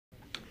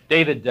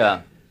David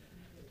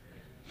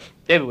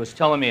was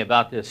telling me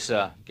about this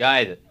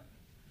guy that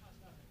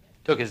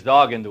took his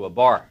dog into a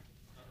bar,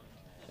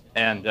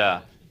 and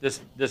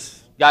this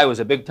guy was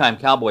a big-time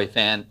cowboy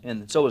fan,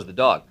 and so was the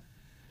dog.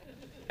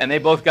 And they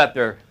both got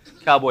their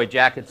cowboy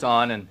jackets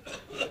on and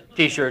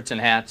T-shirts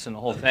and hats and the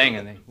whole thing,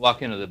 and they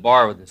walk into the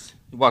bar with this.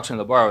 He walks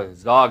into the bar with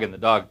his dog, and the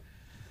dog,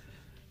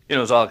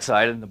 is all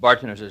excited. And the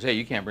bartender says, "Hey,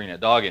 you can't bring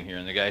that dog in here."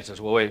 And the guy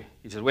says, "Well, wait."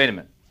 He says, "Wait a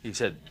minute." He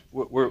said,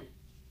 "We're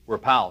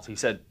pals." He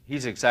said,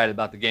 "He's excited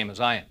about the game as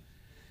I am.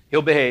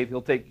 He'll behave.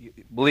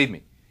 Believe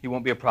me, he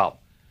won't be a problem."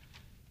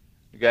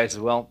 The guy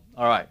says, "Well,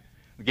 all right."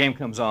 The game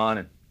comes on,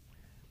 and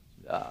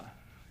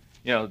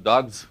the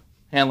dog's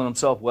handling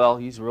himself well.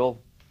 He's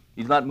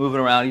not moving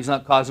around. He's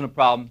not causing a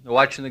problem. They're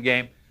watching the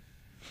game.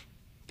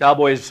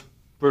 Cowboys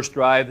first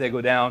drive, they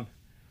go down.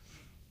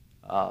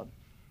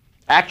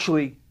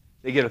 Actually,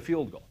 they get a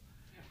field goal,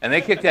 and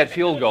they kick that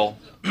field goal,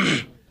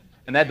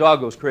 and that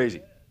dog goes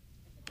crazy.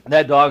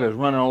 That dog is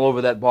running all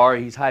over that bar.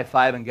 He's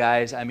high-fiving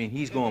guys. I mean,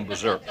 he's going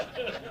berserk.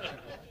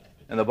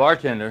 And the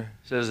bartender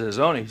says to his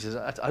owner, he says,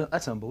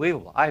 "That's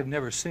unbelievable. I've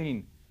never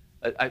seen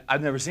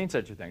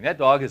such a thing. That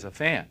dog is a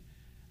fan.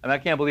 I mean, I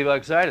can't believe how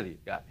excited he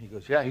got." He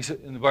goes, "Yeah."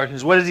 And the bartender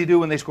says, "What does he do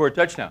when they score a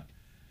touchdown?"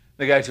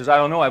 The guy says, "I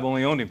don't know. I've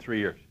only owned him 3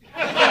 years."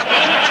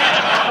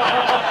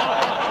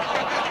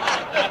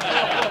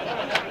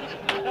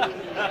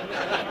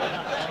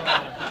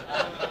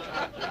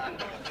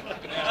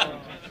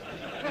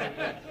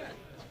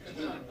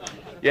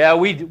 Yeah,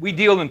 we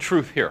deal in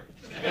truth here.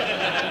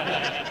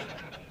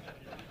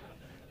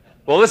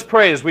 Well, let's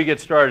pray as we get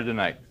started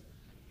tonight.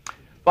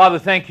 Father,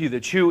 thank you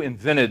that you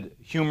invented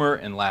humor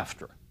and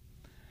laughter.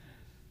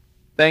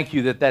 Thank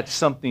you that that's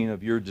something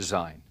of your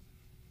design.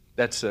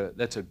 That's a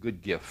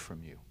good gift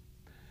from you.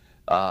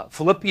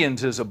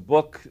 Philippians is a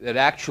book that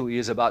actually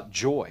is about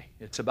joy.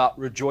 It's about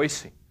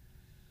rejoicing.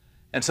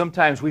 And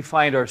sometimes we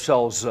find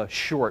ourselves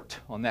short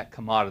on that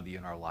commodity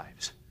in our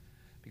lives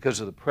because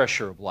of the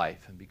pressure of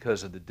life and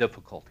because of the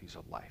difficulties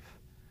of life,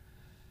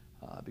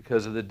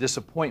 because of the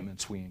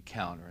disappointments we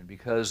encounter, and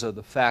because of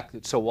the fact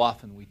that so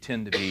often we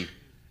tend to be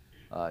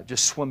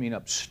just swimming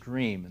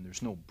upstream and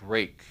there's no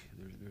break,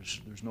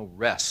 there's no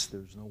rest,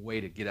 there's no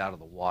way to get out of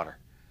the water.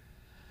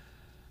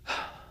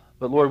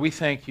 But Lord, we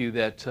thank you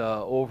that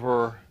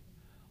over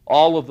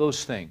all of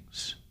those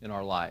things in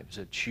our lives,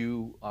 that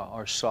you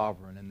are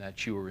sovereign and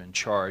that you are in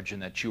charge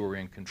and that you are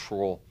in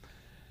control.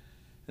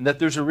 And that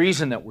there's a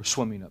reason that we're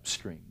swimming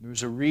upstream.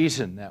 There's a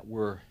reason that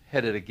we're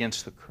headed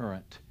against the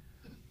current.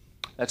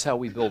 That's how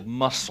we build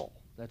muscle.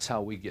 That's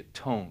how we get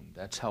toned.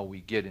 That's how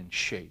we get in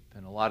shape.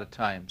 And a lot of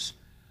times,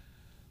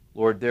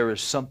 Lord, there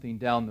is something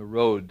down the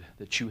road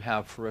that you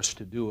have for us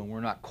to do, and we're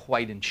not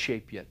quite in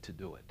shape yet to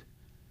do it.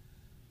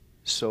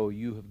 So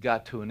you have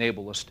got to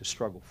enable us to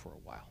struggle for a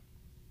while.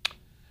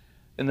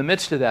 In the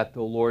midst of that,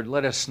 though, Lord,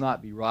 let us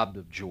not be robbed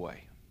of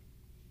joy.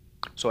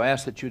 So I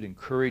ask that you'd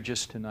encourage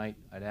us tonight.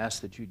 I'd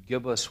ask that you'd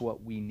give us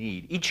what we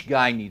need. Each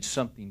guy needs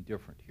something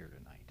different here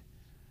tonight.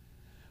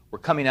 We're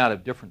coming out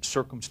of different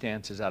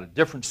circumstances, out of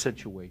different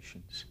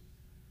situations.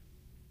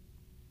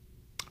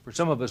 For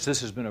some of us,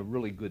 this has been a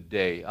really good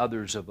day.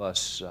 Others of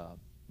us,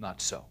 not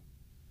so.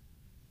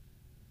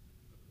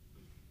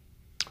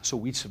 So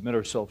we submit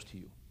ourselves to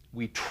you.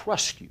 We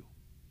trust you.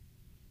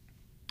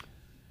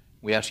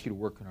 We ask you to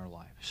work in our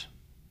lives.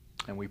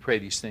 And we pray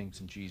these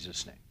things in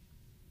Jesus' name.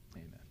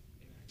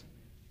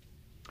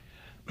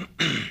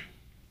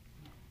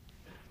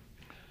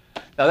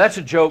 Now that's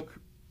a joke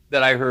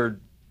that I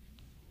heard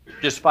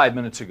just 5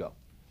 minutes ago.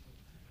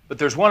 But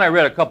there's one I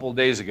read a couple of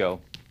days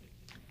ago,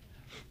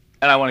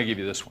 and I want to give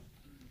you this one.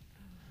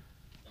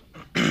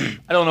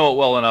 I don't know it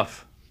well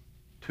enough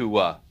to,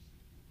 I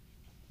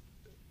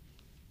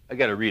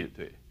got to read it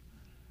to you.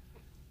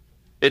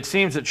 It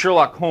seems that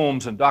Sherlock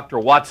Holmes and Dr.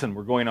 Watson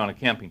were going on a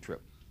camping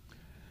trip.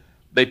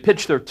 They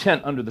pitched their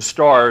tent under the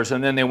stars,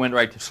 and then they went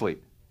right to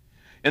sleep.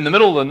 In the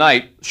middle of the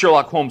night,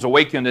 Sherlock Holmes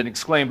awakened and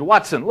exclaimed,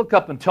 "Watson, look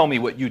up and tell me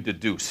what you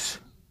deduce."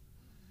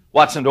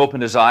 Watson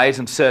opened his eyes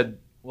and said,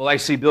 "Well, I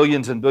see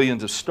billions and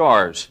billions of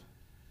stars.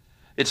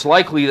 It's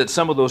likely that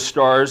some of those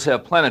stars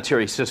have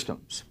planetary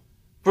systems.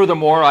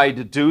 Furthermore, I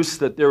deduce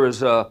that there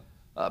is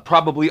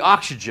probably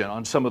oxygen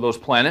on some of those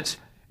planets,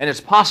 and it's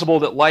possible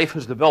that life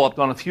has developed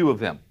on a few of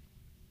them.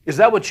 Is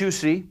that what you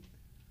see?"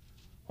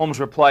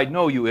 Holmes replied,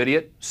 "No, you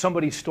idiot.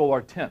 Somebody stole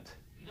our tent."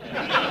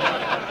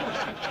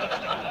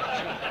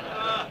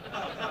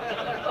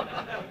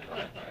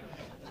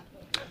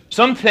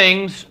 Some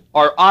things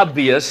are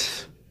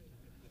obvious.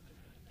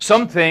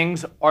 Some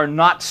things are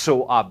not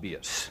so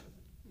obvious.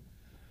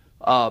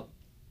 What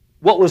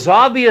was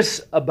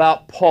obvious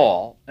about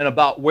Paul and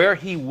about where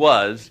he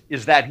was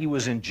is that he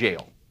was in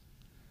jail.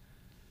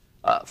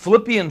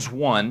 Philippians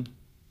 1,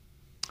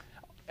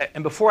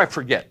 and before I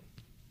forget,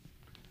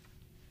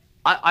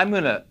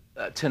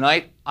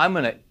 tonight I'm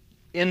going to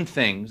end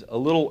things a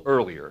little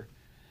earlier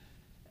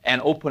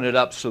and open it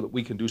up so that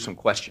we can do some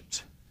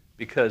questions.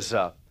 Because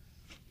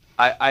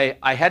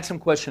I had some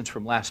questions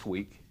from last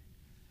week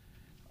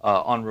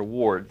on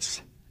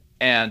rewards,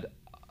 and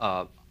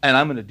And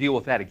I'm going to deal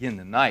with that again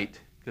tonight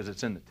because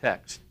it's in the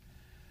text.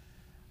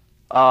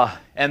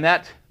 And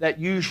that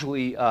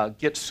usually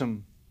gets us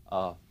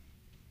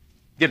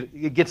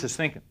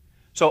thinking.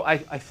 So I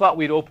thought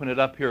we'd open it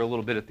up here a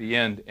little bit at the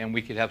end, and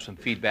we could have some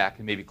feedback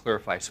and maybe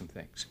clarify some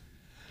things.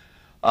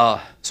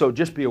 So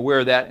just be aware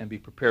of that and be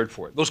prepared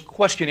for it. Those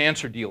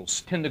question-answer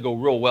deals tend to go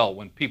real well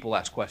when people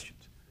ask questions.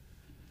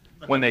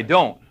 When they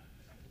don't,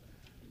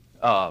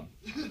 yeah,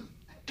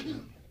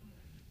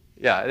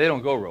 they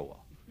don't go real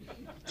well.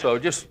 So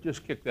just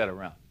kick that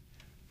around.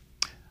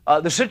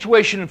 The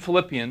situation in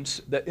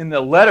Philippians, in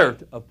the letter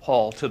of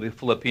Paul to the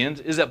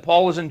Philippians, is that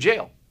Paul is in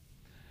jail.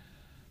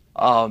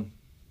 Now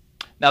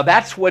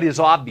that's what is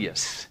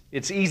obvious.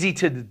 It's easy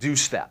to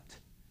deduce that.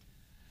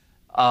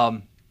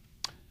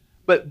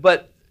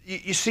 But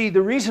you see,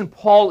 the reason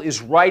Paul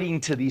is writing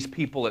to these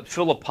people at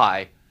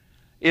Philippi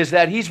is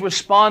that he's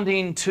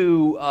responding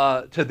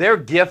to their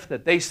gift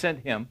that they sent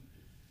him.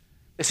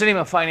 They sent him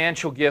a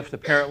financial gift,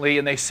 apparently,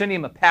 and they sent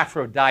him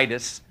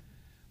Epaphroditus,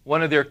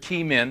 one of their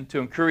key men, to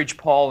encourage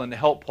Paul and to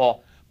help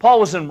Paul. Paul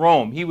was in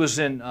Rome. He was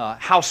in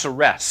house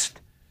arrest.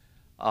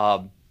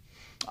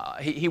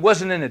 He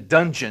wasn't in a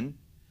dungeon.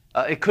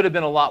 It could have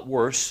been a lot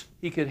worse.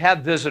 He could have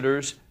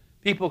visitors.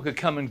 People could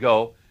come and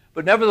go.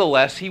 But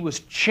nevertheless, he was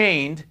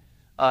chained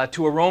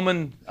to a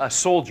Roman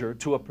soldier,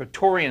 to a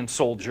Praetorian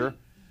soldier,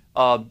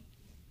 for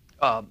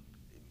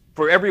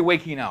every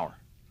waking hour.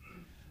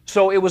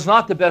 So it was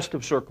not the best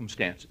of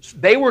circumstances.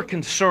 They were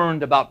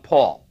concerned about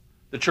Paul,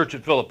 the church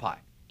at Philippi.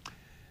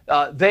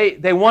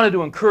 They wanted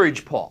to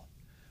encourage Paul.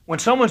 When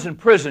someone's in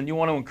prison, you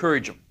want to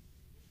encourage them.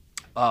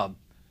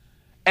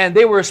 And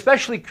they were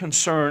especially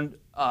concerned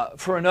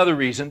for another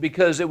reason,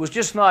 because it was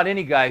just not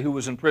any guy who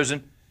was in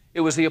prison. It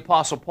was the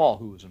Apostle Paul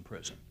who was in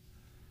prison.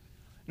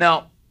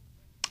 Now,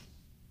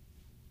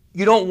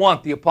 you don't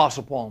want the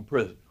Apostle Paul in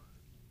prison.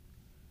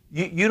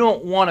 You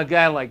don't want a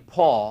guy like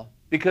Paul,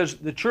 because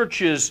the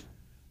church is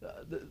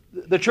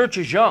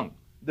young.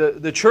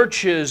 The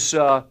church is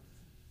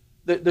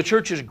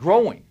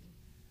growing.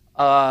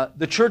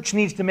 The church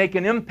needs to make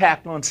an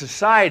impact on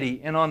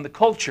society and on the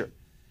culture.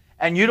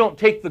 And you don't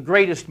take the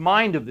greatest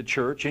mind of the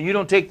church, and you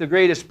don't take the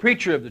greatest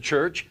preacher of the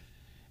church,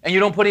 and you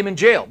don't put him in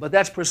jail. But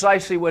that's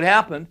precisely what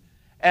happened,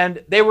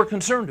 and they were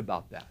concerned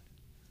about that.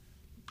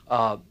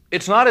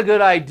 It's not a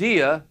good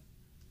idea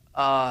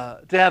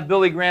to have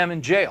Billy Graham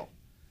in jail.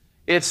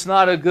 It's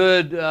not a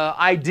good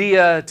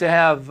idea to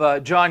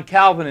have John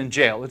Calvin in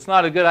jail. It's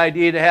not a good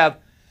idea to have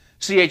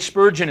C.H.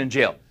 Spurgeon in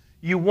jail.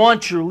 You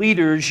want your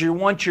leaders, you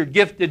want your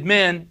gifted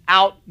men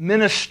out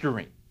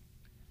ministering.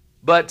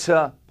 But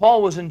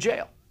Paul was in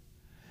jail.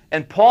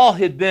 And Paul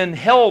had been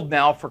held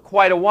now for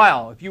quite a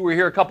while. If you were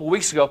here a couple of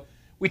weeks ago,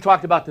 we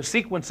talked about the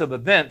sequence of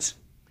events.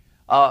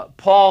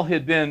 Paul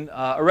had been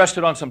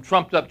arrested on some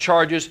trumped-up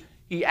charges.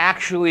 He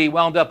actually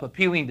wound up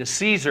appealing to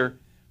Caesar,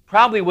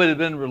 probably would have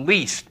been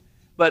released.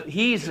 But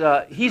he's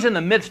in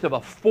the midst of a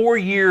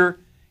 4-year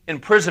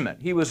imprisonment.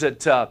 He was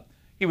at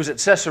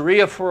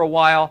Caesarea for a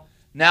while.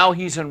 Now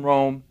he's in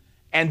Rome.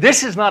 And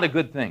this is not a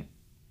good thing.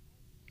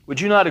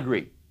 Would you not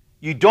agree?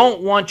 You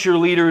don't want your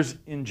leaders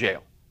in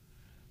jail.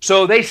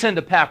 So they send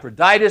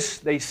Epaphroditus.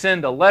 They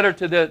send a letter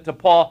to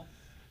Paul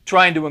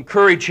trying to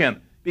encourage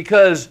him.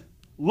 Because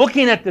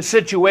looking at the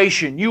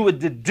situation, you would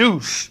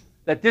deduce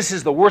that this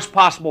is the worst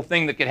possible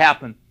thing that could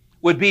happen,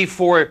 would be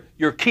for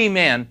your key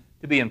man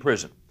to be in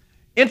prison.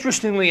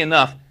 Interestingly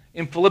enough,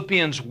 in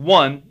Philippians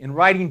 1, in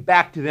writing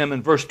back to them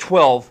in verse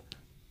 12,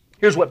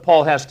 here's what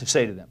Paul has to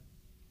say to them.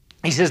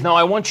 He says, "Now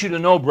I want you to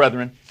know,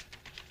 brethren,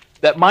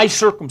 that my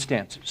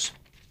circumstances,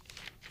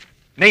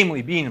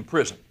 namely being in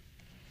prison,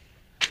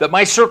 that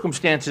my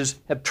circumstances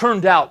have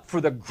turned out for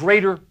the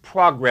greater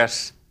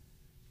progress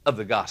of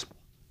the gospel."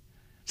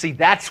 See,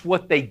 that's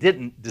what they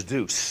didn't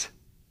deduce.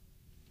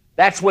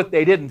 That's what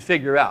they didn't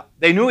figure out.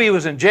 They knew he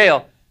was in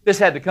jail. This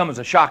had to come as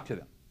a shock to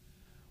them.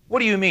 What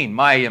do you mean,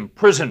 my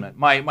imprisonment,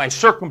 my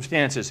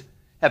circumstances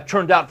have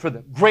turned out for the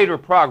greater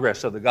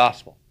progress of the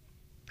gospel?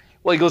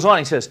 Well, he goes on,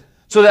 he says,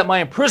 "So that my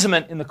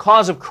imprisonment in the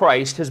cause of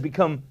Christ has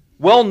become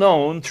well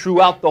known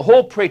throughout the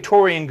whole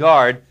Praetorian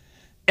Guard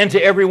and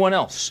to everyone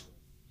else.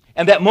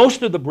 And that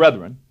most of the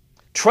brethren,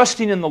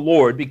 trusting in the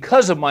Lord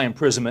because of my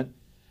imprisonment,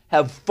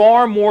 have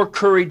far more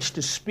courage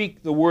to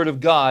speak the word of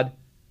God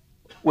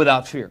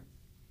without fear."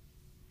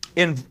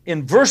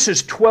 In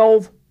verses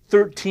 12,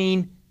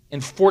 13,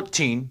 and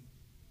 14,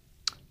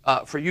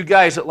 for you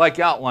guys that like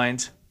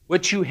outlines,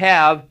 what you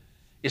have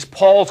is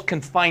Paul's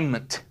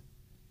confinement.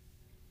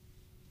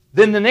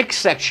 Then the next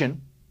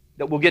section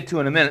that we'll get to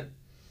in a minute,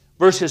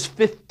 verses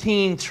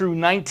 15 through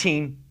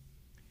 19,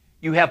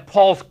 you have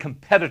Paul's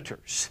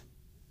competitors.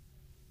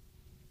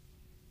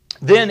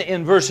 Then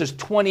in verses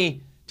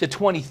 20 to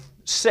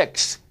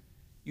 26,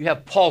 you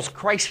have Paul's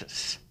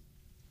crisis.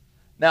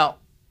 Now,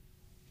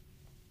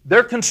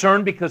 they're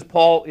concerned because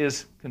Paul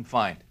is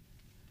confined.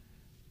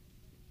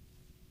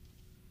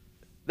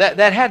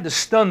 That had to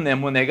stun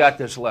them when they got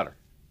this letter.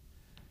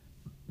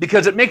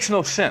 Because it makes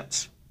no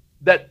sense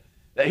that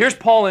here's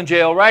Paul in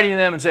jail writing to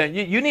them and saying,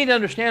 you need to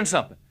understand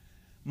something.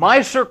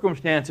 My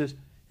circumstances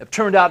have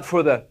turned out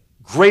for the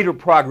greater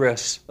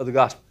progress of the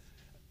gospel.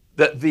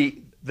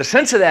 The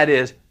sense of that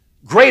is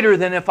greater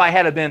than if I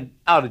had been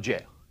out of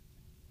jail.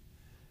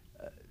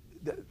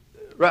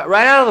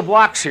 Right out of the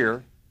blocks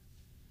here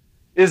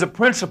is a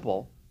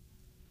principle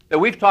that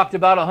we've talked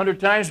about 100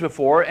 times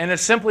before, and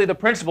it's simply the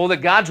principle that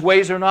God's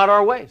ways are not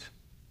our ways.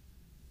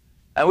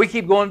 And we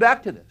keep going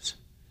back to this.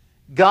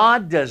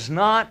 God does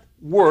not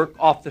work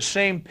off the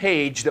same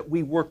page that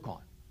we work on.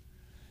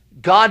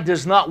 God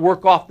does not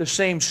work off the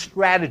same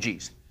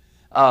strategies.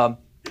 So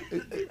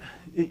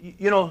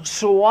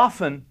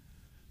often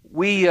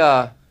we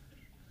have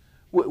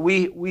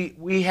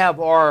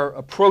our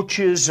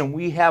approaches and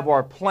we have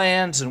our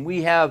plans and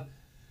we have,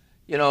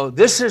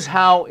 this is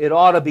how it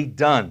ought to be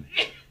done.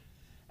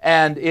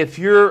 And if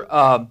you're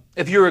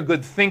a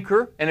good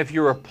thinker and if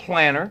you're a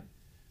planner,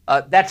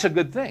 that's a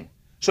good thing.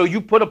 So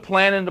you put a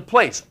plan into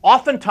place.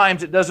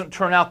 Oftentimes it doesn't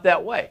turn out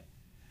that way.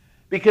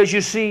 Because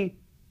you see,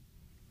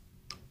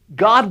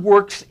 God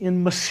works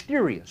in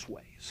mysterious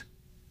ways.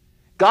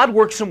 God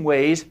works in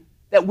ways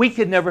that we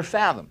could never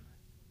fathom.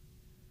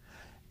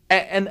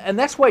 And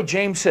that's why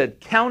James said,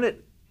 "Count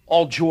it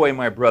all joy,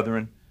 my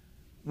brethren,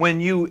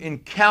 when you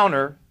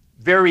encounter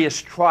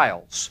various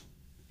trials,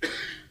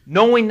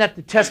 knowing that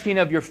the testing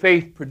of your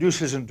faith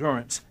produces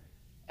endurance.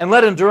 And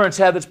let endurance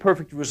have its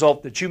perfect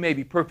result, that you may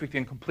be perfect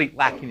and complete,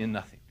 lacking in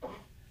nothing."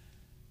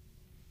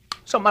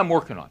 Something I'm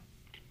working on.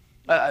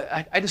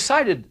 I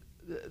decided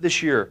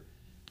this year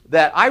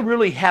that I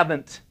really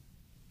haven't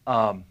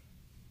applied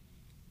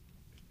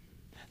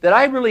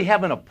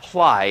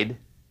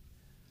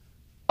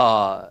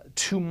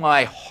to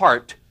my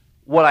heart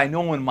what I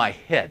know in my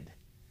head.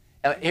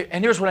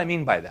 And here's what I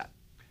mean by that.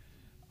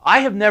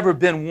 I have never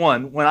been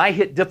one, when I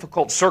hit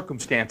difficult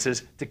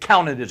circumstances, to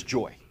count it as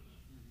joy.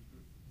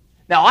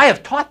 Now, I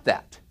have taught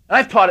that, and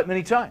I've taught it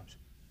many times.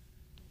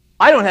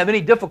 I don't have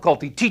any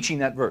difficulty teaching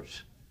that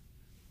verse.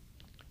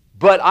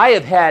 But I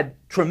have had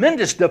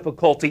tremendous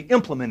difficulty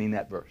implementing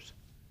that verse.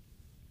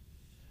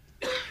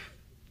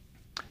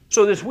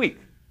 So this week,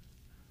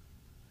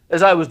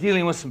 as I was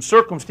dealing with some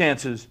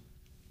circumstances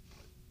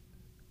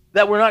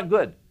that were not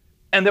good,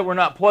 and that were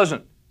not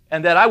pleasant,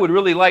 and that I would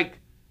really like,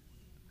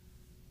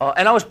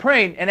 and I was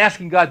praying and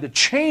asking God to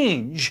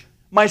change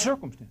my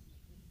circumstances.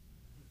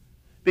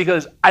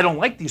 Because I don't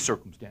like these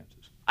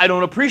circumstances. I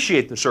don't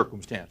appreciate the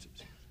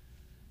circumstances.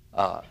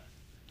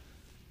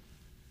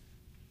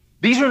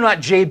 These are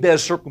not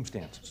Jabez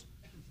circumstances.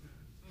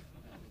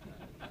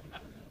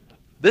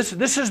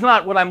 This is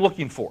not what I'm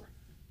looking for.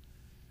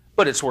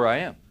 But it's where I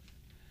am.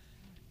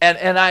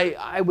 And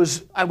I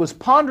was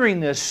pondering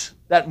this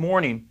that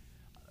morning,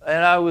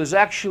 and I was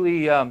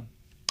actually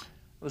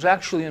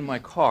in my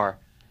car,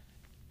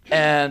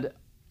 and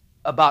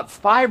about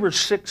 5 or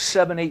 6,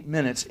 7, 8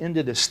 minutes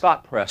into this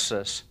thought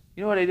process,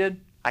 you know what I did?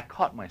 I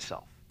caught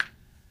myself.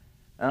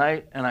 And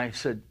I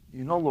said,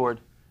 Lord,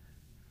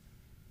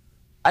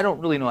 I don't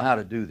really know how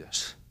to do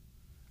this,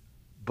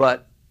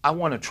 but I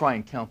want to try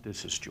and count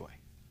this as joy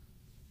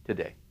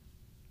today.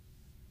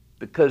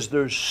 Because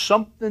there's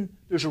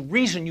a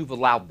reason you've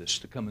allowed this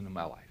to come into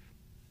my life.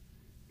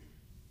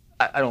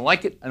 I don't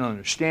like it, I don't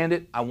understand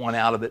it, I want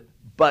out of it,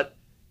 but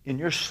in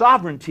your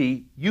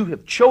sovereignty, you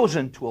have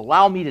chosen to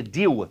allow me to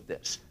deal with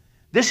this.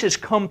 This has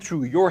come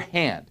through your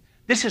hand.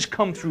 This has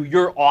come through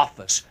your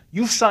office.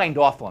 You signed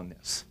off on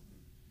this.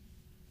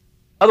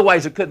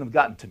 Otherwise, it couldn't have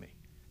gotten to me.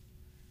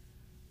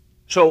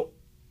 So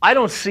I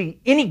don't see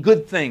any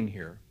good thing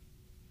here,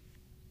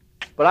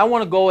 but I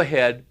want to go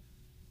ahead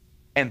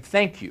and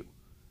thank you.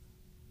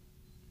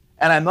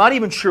 And I'm not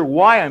even sure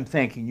why I'm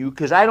thanking you,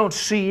 because I don't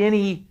see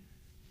any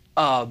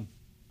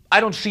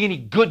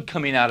good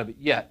coming out of it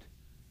yet.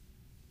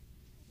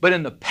 But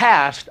in the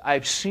past,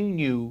 I've seen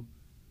you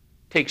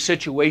take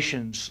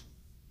situations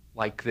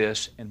like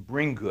this and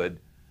bring good.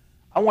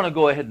 I want to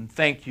go ahead and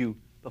thank you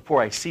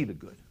before I see the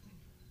good.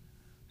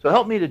 So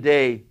help me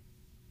today.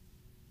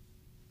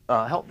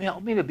 Help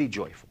me to be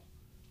joyful.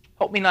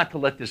 Help me not to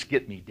let this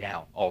get me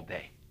down all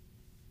day.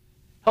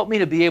 Help me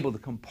to be able to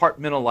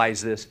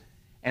compartmentalize this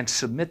and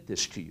submit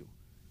this to you.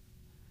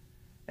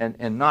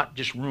 And not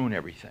just ruin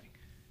everything.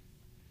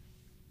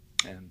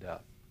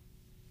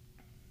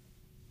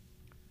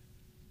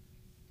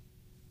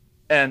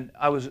 And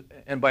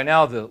by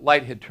now the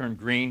light had turned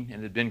green,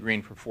 and it had been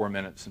green for 4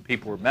 minutes, and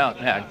people were mad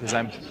because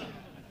I'm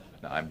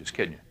just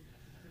kidding you.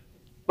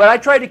 But I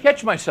tried to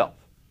catch myself,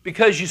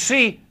 because you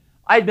see,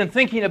 I'd been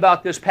thinking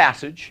about this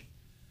passage,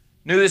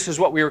 knew this is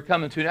what we were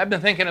coming to. I've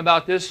been thinking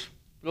about this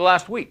for the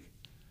last week.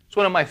 It's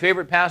one of my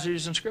favorite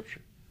passages in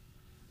Scripture.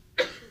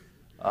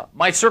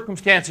 My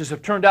circumstances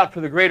have turned out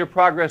for the greater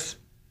progress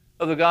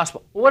of the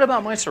gospel. Well, what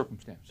about my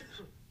circumstances?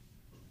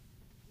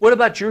 What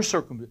about your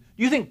circumstances?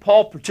 Do you think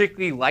Paul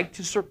particularly liked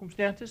his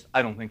circumstances?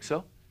 I don't think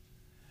so.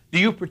 Do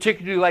you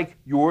particularly like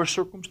your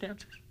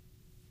circumstances?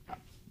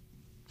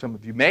 Some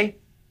of you may.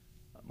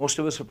 Most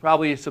of us have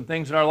probably some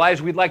things in our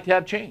lives we'd like to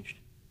have changed.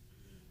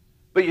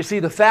 But you see,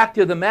 the fact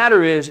of the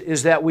matter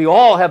is that we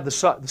all have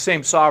the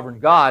same sovereign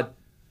God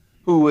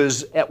who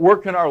is at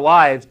work in our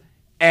lives,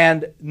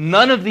 And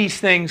none of these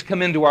things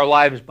come into our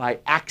lives by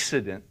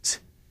accident.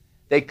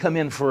 They come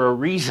in for a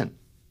reason.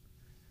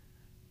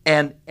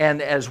 And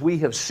as we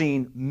have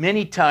seen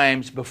many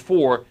times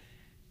before,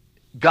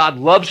 God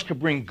loves to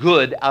bring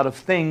good out of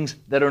things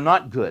that are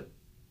not good.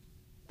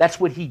 That's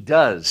what He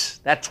does.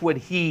 That's what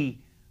He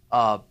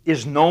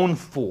is known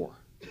for.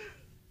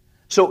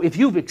 So if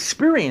you've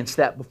experienced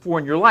that before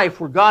in your life,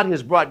 where God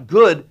has brought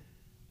good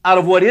out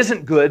of what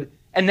isn't good,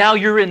 and now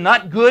you're in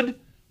not good,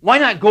 why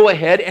not go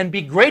ahead and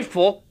be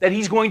grateful that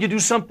He's going to do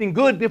something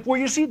good before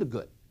you see the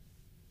good?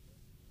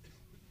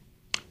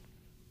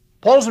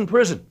 Paul's in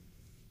prison,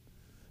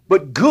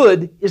 but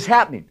good is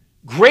happening.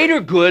 Greater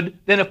good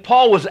than if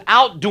Paul was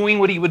out doing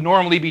what he would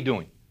normally be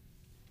doing.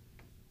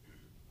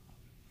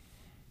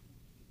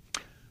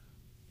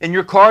 In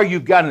your car,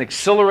 you've got an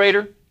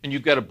accelerator and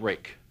you've got a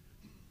brake.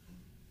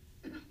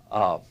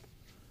 I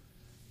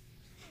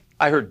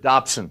heard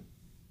Dobson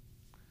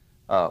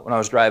when I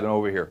was driving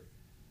over here,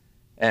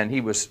 and he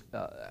was,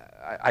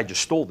 I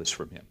just stole this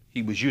from him.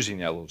 He was using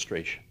that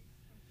illustration.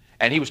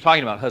 And he was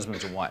talking about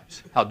husbands and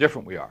wives, how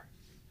different we are.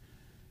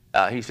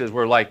 He says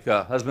we're like,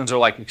 husbands are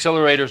like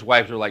accelerators,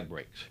 wives are like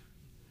brakes.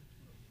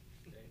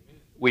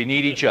 We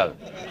need each other.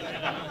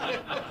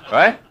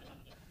 Right?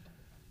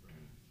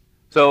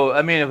 So,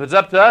 I mean, if it's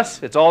up to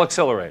us, it's all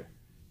accelerator.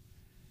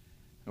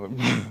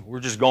 We're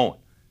just going.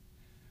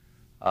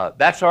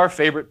 That's our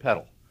favorite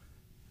pedal.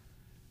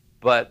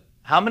 But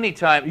how many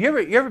times, you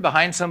ever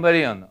behind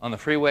somebody on the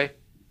freeway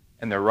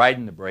and they're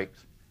riding the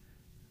brakes?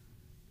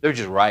 They're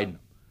just riding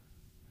them.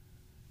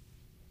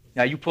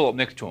 Now you pull up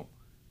next to them.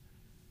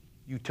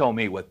 You tell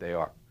me what they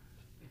are.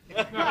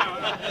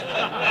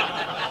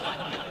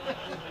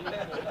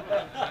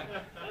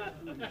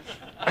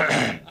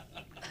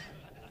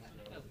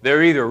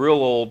 They're either real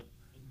old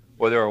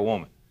or they're a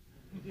woman.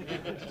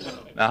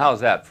 Now,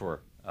 how's that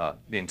for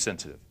being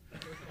sensitive?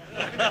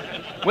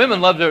 Women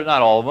love their,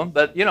 not all of them,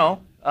 but you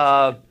know,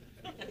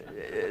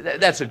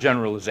 that's a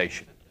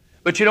generalization.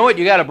 But you know what?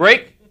 You got a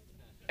brake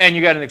and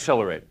you got an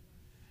accelerator.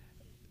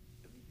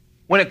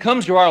 When it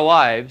comes to our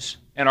lives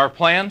and our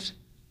plans,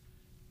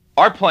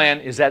 our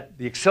plan is that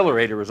the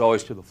accelerator is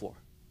always to the floor.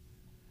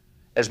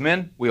 As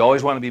men, we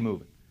always want to be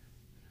moving.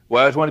 We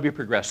always want to be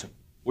progressing.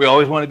 We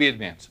always want to be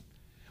advancing.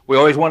 We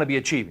always want to be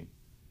achieving.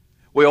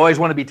 We always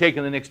want to be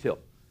taking the next hill.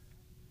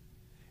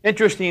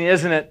 Interesting,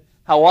 isn't it,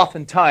 how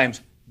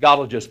oftentimes God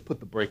will just put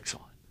the brakes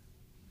on.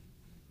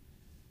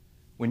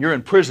 When you're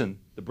in prison,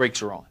 the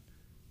brakes are on.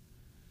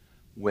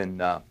 When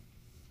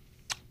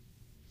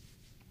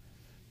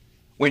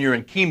you're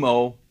in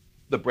chemo,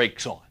 the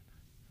brakes on.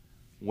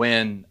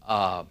 When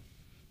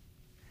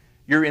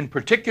you're in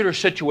particular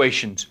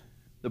situations,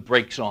 the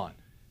brakes on.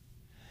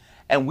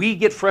 And we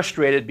get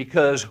frustrated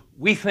because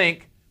we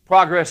think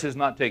progress is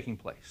not taking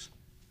place.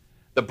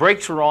 The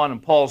brakes were on in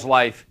Paul's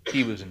life.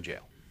 He was in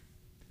jail.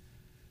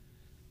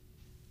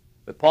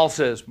 But Paul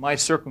says, my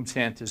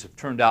circumstances have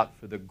turned out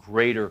for the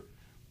greater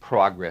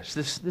progress.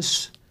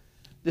 This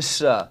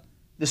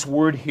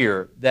word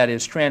here that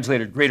is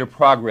translated greater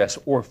progress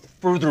or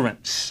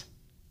furtherance.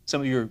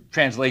 Some of your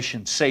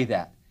translations say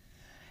that.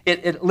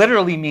 It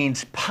literally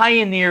means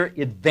pioneer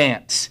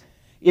advance.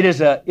 It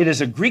is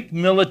a Greek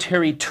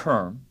military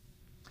term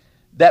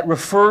that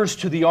refers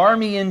to the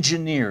army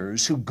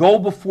engineers who go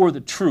before the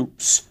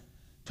troops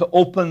to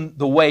open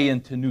the way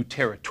into new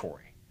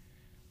territory.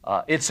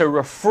 It's a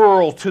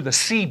referral to the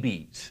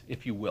Seabees,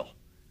 if you will.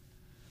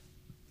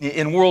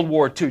 In World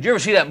War II, did you ever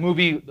see that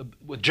movie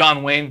with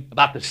John Wayne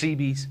about the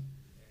Seabees?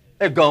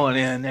 They're going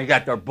in, they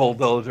got their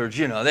bulldozers,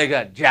 you know, they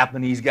got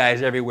Japanese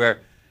guys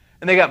everywhere,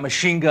 and they got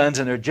machine guns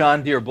and their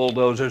John Deere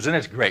bulldozers, and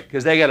it's great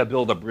because they got to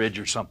build a bridge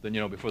or something, you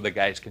know, before the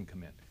guys can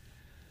come in.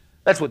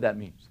 That's what that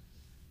means.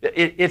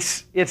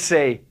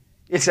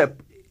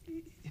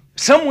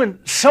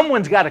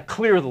 Someone's got to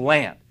clear the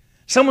land.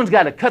 Someone's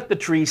got to cut the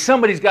trees.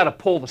 Somebody's got to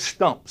pull the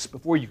stumps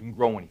before you can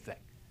grow anything.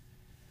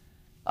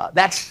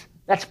 That's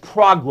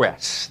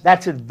progress.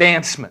 That's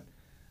advancement.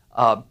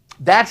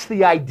 That's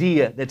the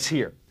idea that's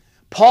here.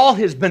 Paul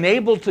has been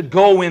able to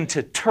go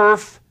into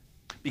turf.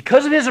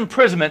 Because of his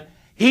imprisonment,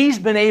 he's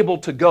been able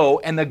to go,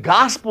 and the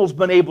gospel's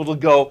been able to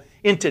go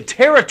into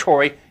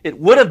territory it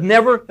would have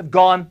never have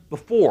gone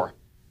before.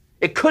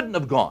 It couldn't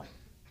have gone.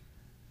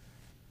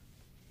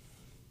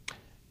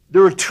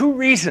 There are two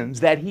reasons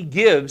that he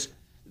gives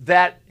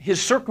that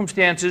his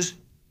circumstances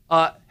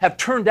have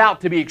turned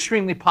out to be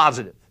extremely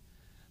positive.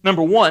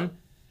 Number one,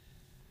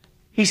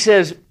 he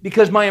says,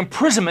 because my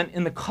imprisonment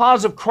in the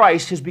cause of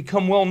Christ has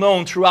become well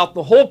known throughout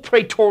the whole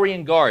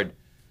Praetorian Guard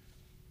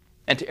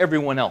and to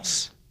everyone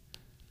else.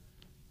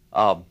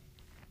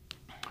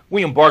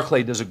 William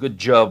Barclay does a good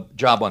job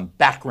on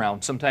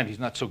background. Sometimes he's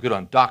not so good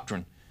on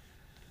doctrine.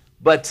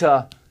 But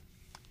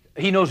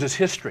he knows his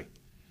history.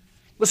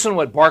 Listen to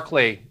what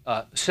Barclay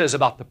says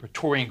about the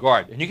Praetorian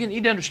Guard. And you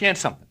need to understand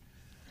something.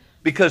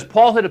 Because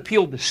Paul had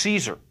appealed to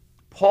Caesar.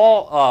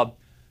 Paul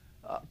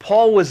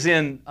was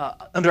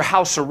under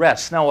house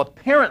arrest. Now,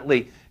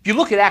 apparently, if you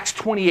look at Acts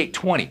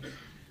 28:20,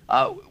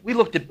 we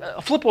looked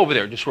at, flip over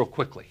there just real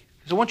quickly,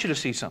 because I want you to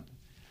see something.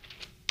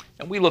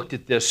 And we looked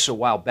at this a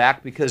while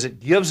back because it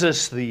gives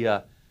us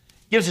the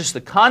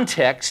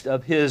context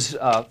of his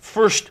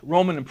first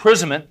Roman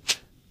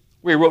imprisonment,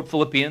 where he wrote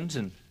Philippians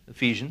and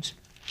Ephesians.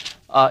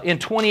 In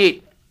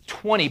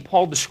 28:20,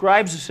 Paul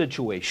describes the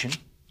situation,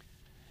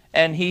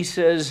 and he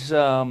says,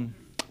 let's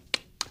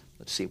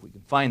see if we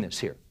can find this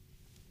here.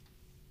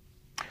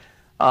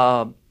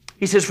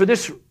 He says, "For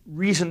this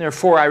reason,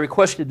 therefore, I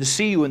requested to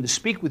see you and to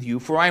speak with you,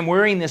 for I am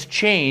wearing this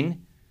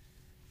chain."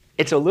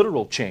 It's a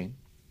literal chain,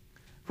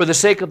 "for the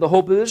sake of the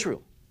hope of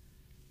Israel."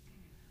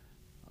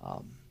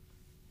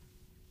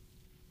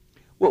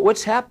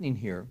 What's happening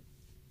here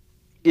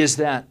is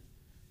that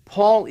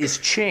Paul is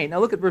chained. Now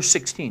look at verse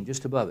 16,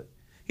 just above it.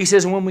 He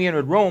says, "And when we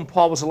entered Rome,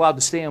 Paul was allowed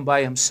to stand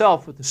by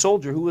himself with the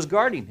soldier who was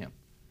guarding him."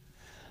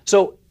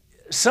 So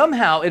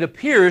somehow it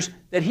appears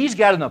that he's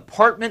got an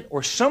apartment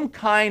or some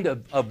kind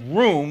of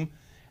room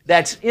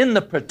that's in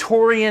the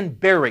Praetorian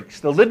barracks,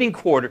 the living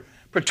quarter.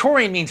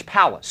 Praetorian means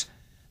palace.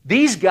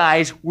 These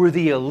guys were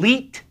the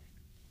elite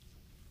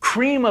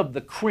cream of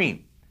the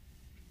cream.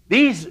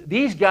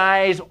 These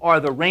guys are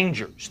the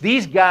Rangers.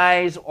 These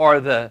guys are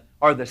the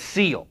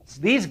SEALs.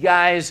 These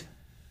guys,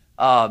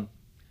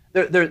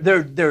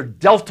 they're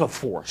Delta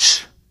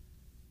Force.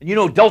 And you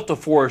know Delta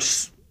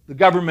Force, the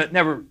government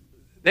never,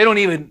 they don't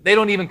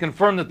even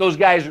confirm that those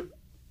guys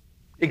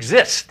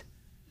exist.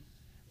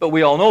 But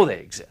we all know they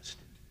exist.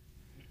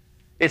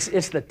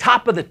 It's the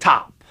top of the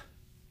top.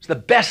 It's the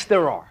best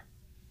there are.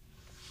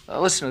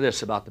 Listen to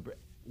this about the...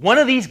 One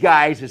of these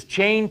guys is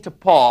chained to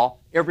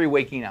Paul every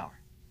waking hour.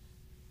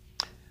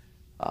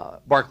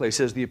 Barclay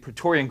says the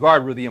Praetorian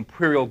Guard were the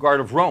imperial guard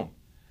of Rome.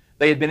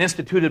 They had been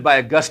instituted by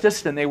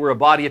Augustus, and they were a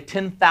body of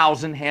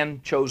 10,000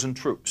 hand-chosen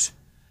troops.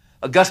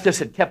 Augustus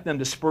had kept them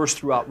dispersed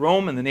throughout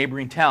Rome and the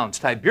neighboring towns.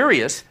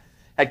 Tiberius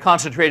had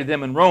concentrated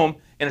them in Rome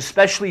in a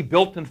specially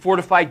built and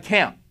fortified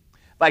camp.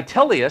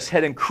 Vitellius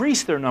had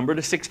increased their number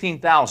to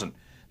 16,000.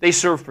 They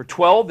served for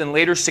 12 and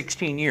later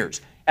 16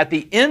 years. At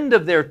the end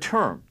of their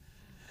term,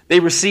 they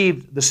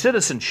received the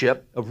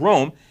citizenship of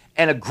Rome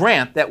and a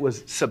grant that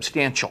was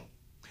substantial.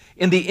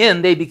 In the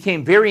end, they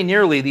became very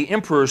nearly the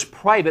emperor's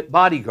private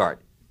bodyguard.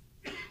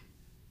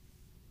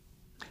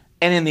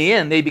 And in the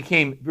end, they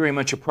became very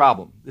much a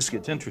problem. This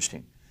gets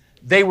interesting.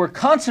 They were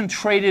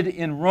concentrated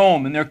in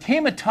Rome, and there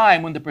came a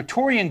time when the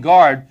Praetorian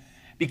Guard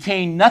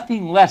became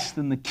nothing less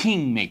than the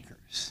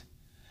kingmakers.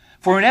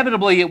 For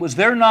inevitably, it was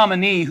their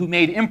nominee who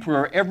made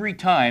emperor every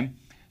time,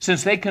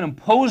 since they could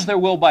impose their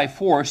will by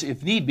force,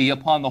 if need be,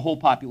 upon the whole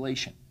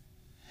population.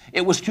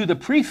 It was to the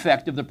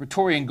prefect of the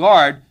Praetorian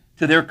Guard,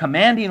 to their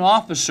commanding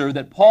officer,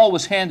 that Paul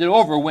was handed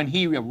over when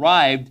he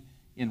arrived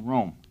in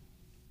Rome.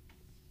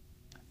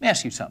 Let me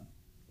ask you something.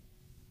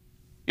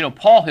 You know,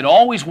 Paul had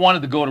always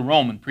wanted to go to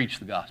Rome and preach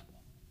the gospel.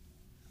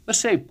 Let's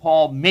say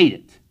Paul made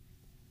it.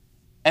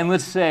 And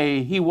let's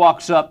say he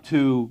walks up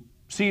to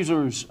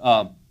Caesar's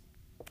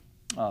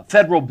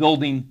federal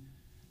building,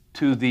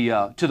 to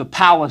the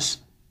palace,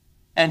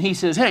 and he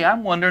says, "Hey,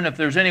 I'm wondering if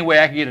there's any way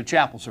I could get a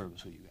chapel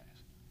service with you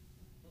guys.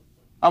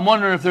 I'm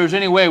wondering if there's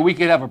any way we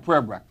could have a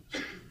prayer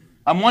breakfast.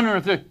 I'm wondering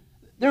if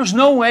there's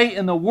no way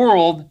in the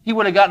world he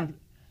would have gotten,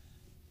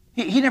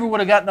 he never would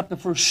have gotten up the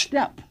first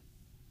step.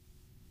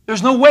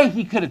 There's no way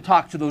he could have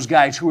talked to those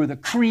guys who were the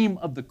cream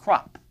of the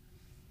crop.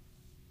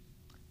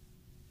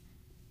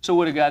 So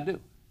what did God do?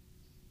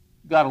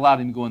 God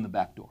allowed him to go in the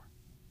back door.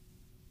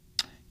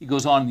 He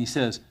goes on and he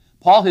says,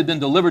 Paul had been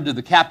delivered to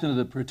the captain of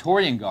the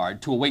Praetorian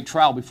Guard to await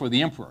trial before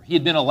the emperor. He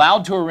had been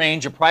allowed to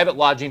arrange a private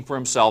lodging for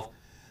himself,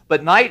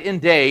 but night and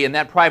day in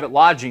that private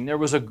lodging there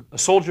was a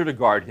soldier to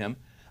guard him,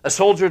 a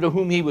soldier to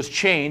whom he was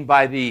chained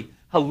by the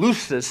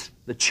halusis,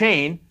 the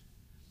chain,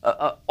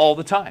 all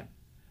the time.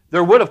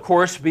 There would, of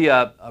course, be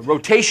a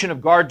rotation of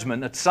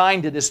guardsmen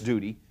assigned to this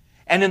duty,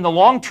 and in the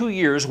long 2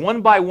 years,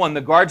 one by one,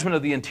 the guardsmen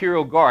of the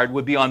interior guard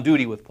would be on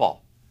duty with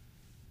Paul.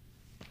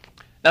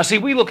 Now, see,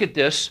 we look at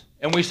this,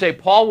 and we say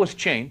Paul was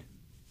chained.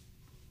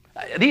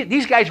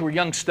 These guys were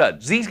young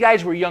studs. These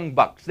guys were young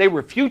bucks. They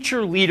were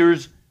future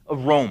leaders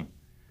of Rome.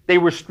 They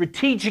were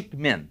strategic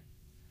men.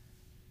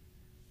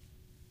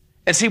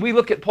 And see, we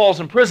look at Paul's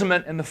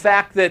imprisonment and the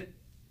fact that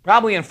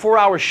probably in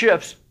 4-hour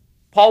shifts,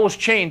 Paul was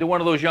chained to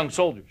one of those young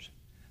soldiers.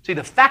 See,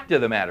 the fact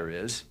of the matter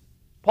is,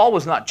 Paul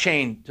was not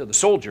chained to the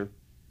soldier.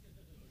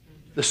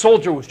 The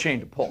soldier was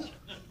chained to Paul.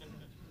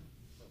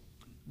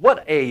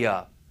 What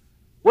an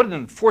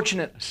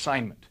unfortunate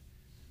assignment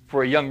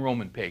for a young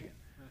Roman pagan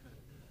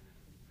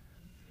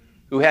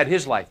who had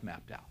his life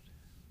mapped out,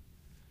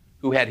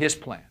 who had his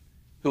plan,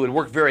 who had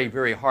worked very,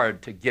 very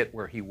hard to get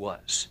where he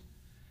was.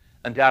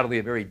 Undoubtedly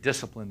a very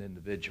disciplined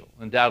individual,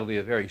 undoubtedly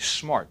a very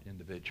smart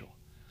individual,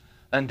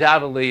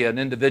 undoubtedly an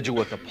individual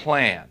with a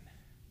plan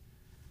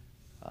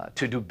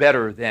to do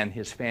better than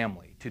his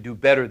family, to do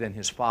better than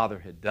his father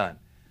had done,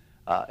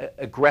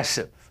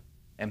 aggressive,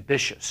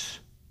 ambitious.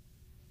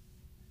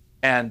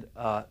 And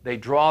they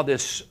draw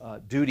this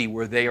duty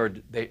where they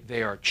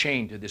are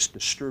chained to this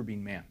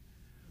disturbing man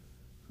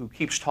who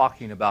keeps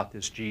talking about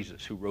this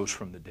Jesus who rose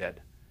from the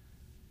dead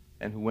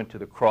and who went to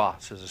the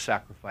cross as a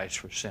sacrifice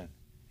for sin.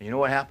 And you know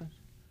what happens?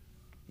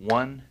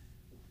 One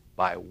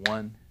by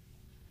one,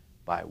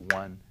 by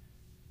one,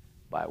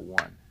 by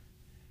one,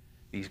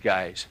 these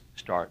guys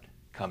start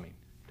coming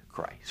to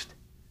Christ.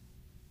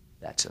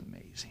 That's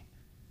amazing.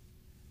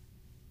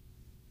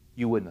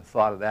 You wouldn't have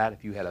thought of that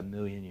if you had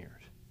 1,000,000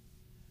 years.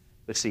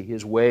 But see,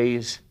 His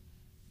ways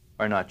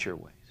are not your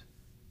ways.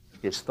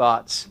 His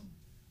thoughts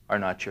are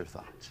not your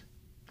thoughts.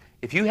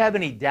 If you have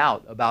any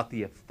doubt about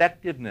the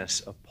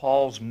effectiveness of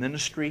Paul's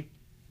ministry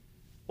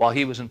while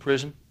he was in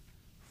prison,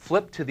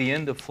 flip to the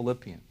end of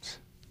Philippians.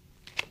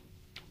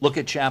 Look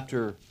at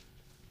chapter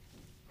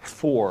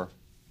 4.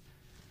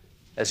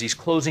 As he's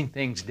closing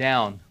things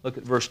down, look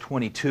at verse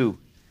 22.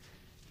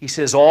 He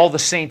says, "All the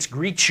saints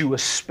greet you,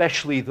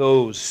 especially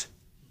those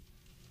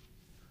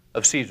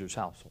of Caesar's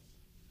household."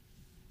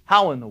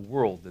 How in the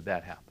world did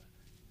that happen?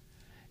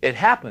 It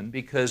happened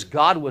because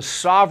God was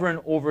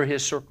sovereign over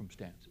His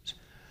circumstances.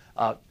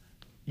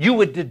 You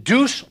would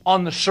deduce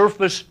on the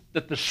surface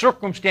that the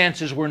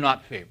circumstances were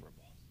not favorable.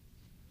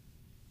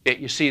 Yet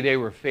you see, they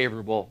were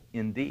favorable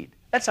indeed.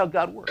 That's how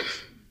God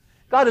works.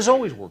 God has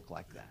always worked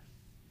like that.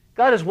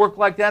 God has worked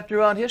like that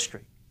throughout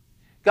history.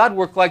 God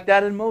worked like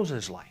that in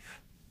Moses' life.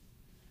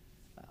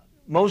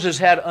 Moses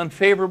had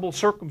unfavorable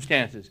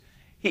circumstances.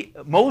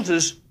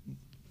 Moses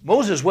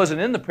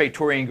wasn't in the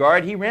Praetorian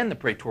Guard. He ran the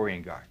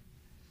Praetorian Guard.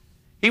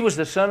 He was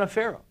the son of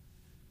Pharaoh.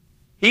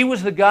 He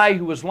was the guy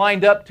who was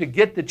lined up to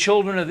get the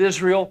children of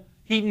Israel.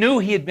 He knew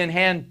he had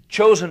been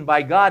chosen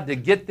by God to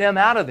get them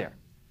out of there.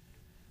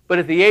 But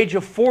at the age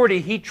of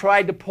 40, he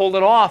tried to pull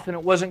it off, and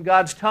it wasn't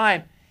God's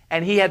time.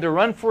 And he had to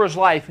run for his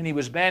life, and he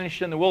was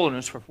banished in the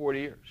wilderness for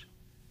 40 years.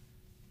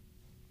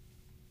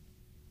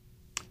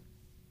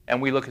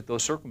 And we look at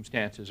those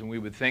circumstances, and we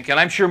would think, and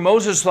I'm sure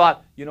Moses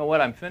thought, you know what,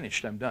 I'm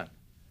finished, I'm done.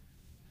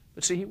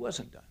 But see, he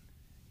wasn't done.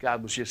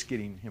 God was just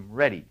getting him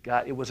ready.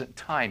 It wasn't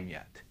time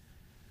yet.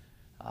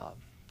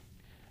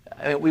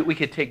 We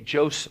could take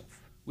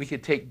Joseph. We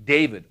could take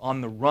David on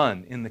the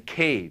run in the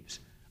caves,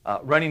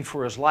 running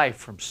for his life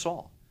from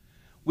Saul.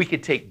 We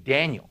could take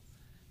Daniel.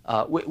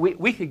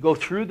 We could go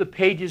through the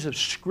pages of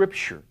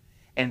Scripture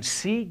and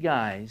see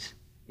guys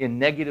in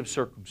negative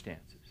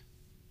circumstances,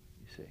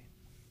 you see.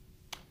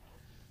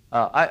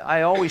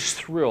 I always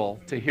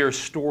thrill to hear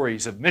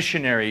stories of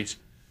missionaries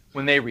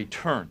when they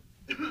return,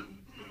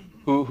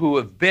 who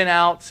have been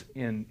out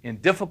in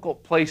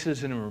difficult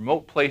places and in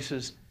remote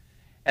places,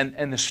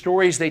 and the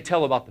stories they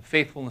tell about the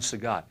faithfulness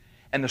of God,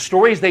 and the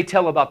stories they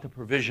tell about the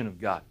provision of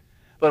God.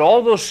 But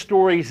all those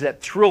stories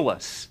that thrill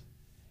us,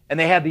 and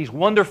they have these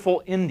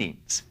wonderful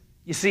endings.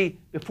 You see,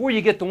 before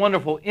you get the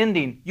wonderful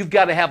ending, you've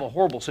got to have a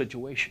horrible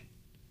situation.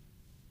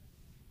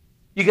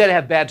 You've got to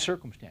have bad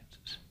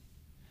circumstances.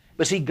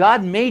 But see,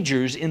 God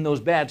majors in those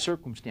bad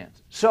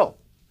circumstances. So,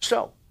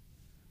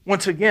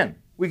 once again,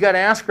 we've got to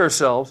ask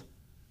ourselves,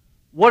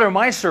 what are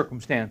my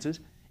circumstances?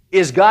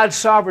 Is God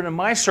sovereign in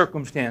my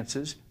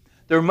circumstances?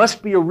 There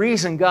must be a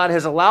reason God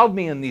has allowed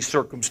me in these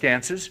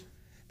circumstances,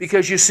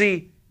 because you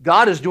see,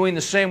 God is doing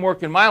the same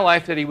work in my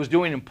life that He was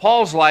doing in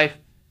Paul's life.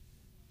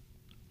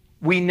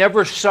 We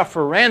never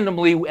suffer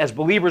randomly. As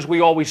believers, we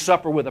always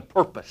suffer with a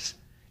purpose.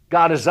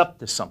 God is up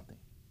to something.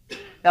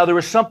 Now, there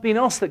was something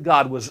else that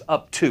God was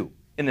up to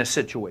in this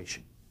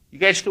situation. You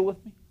guys still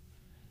with me?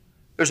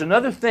 There's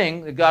another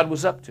thing that God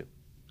was up to.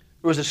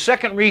 There was a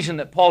second reason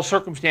that Paul's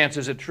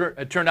circumstances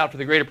had turned out for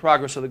the greater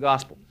progress of the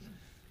gospel.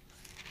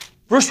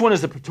 First one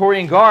is the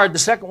Praetorian Guard. The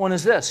second one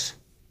is this.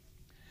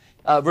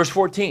 Verse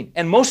 14.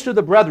 "And most of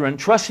the brethren,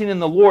 trusting in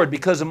the Lord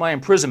because of my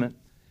imprisonment,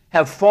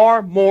 have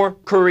far more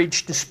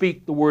courage to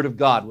speak the word of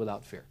God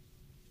without fear."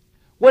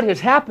 What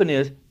has happened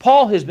is,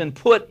 Paul has been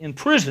put in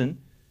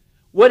prison.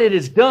 What it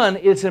has done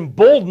is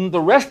emboldened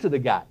the rest of the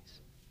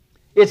guys.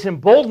 It's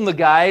emboldened the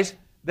guys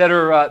that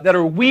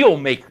are wheel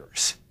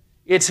makers.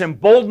 It's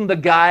emboldened the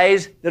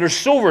guys that are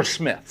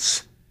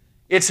silversmiths.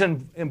 It's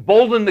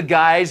emboldened the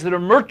guys that are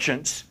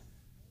merchants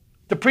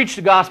to preach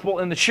the gospel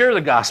and to share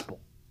the gospel.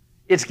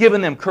 It's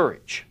given them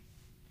courage.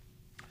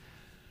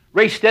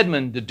 Ray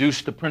Stedman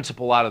deduced a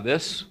principle out of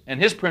this, and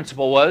his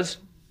principle was,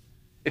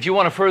 if you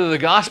want to further the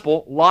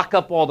gospel, lock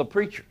up all the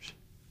preachers.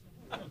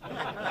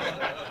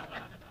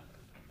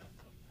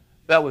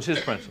 That was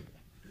his principle.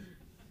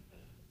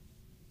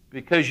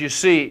 Because you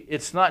see,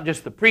 it's not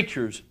just the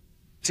preachers.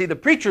 See, the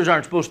preachers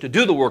aren't supposed to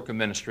do the work of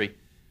ministry.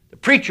 The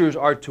preachers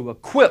are to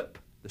equip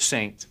the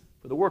saints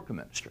for the work of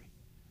ministry,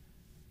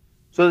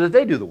 so that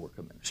they do the work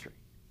of ministry.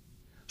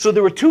 So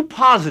there were two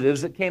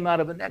positives that came out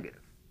of a negative.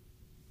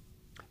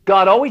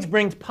 God always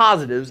brings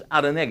positives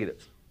out of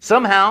negatives.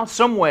 Somehow,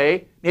 some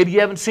way, maybe you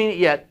haven't seen it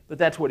yet, but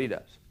that's what He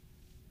does.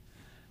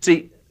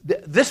 See,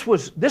 this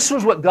was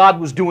what God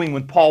was doing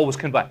when Paul was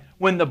confined.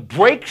 When the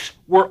brakes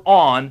were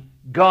on,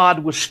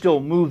 God was still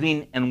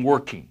moving and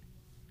working.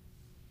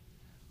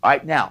 All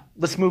right, now,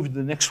 let's move to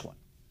the next one.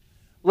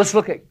 Let's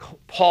look at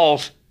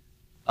Paul's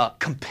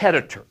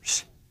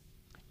competitors.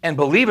 And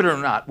believe it or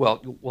not,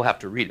 well, we'll have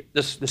to read it.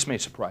 This may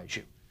surprise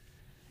you.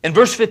 In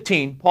verse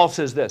 15, Paul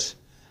says this,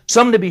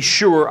 "Some, to be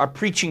sure, are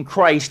preaching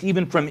Christ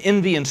even from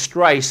envy and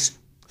strife,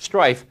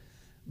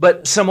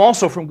 but some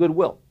also from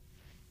goodwill.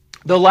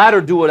 The latter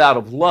do it out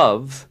of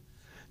love,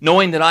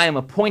 knowing that I am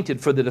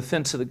appointed for the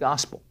defense of the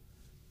gospel.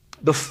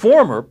 The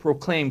former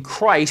proclaim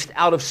Christ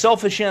out of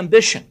selfish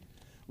ambition,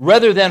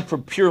 rather than for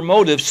pure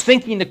motives,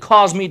 thinking to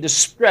cause me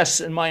distress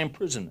in my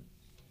imprisonment.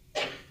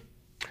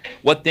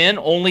 What then?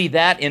 Only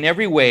that in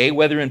every way,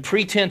 whether in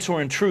pretense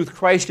or in truth,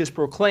 Christ is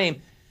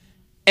proclaimed,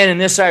 and in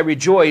this I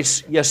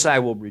rejoice, yes, I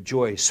will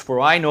rejoice,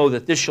 for I know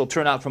that this shall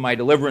turn out for my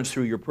deliverance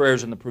through your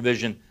prayers and the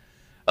provision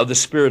of the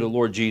Spirit of the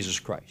Lord Jesus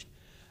Christ.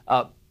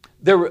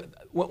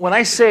 When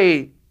I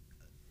say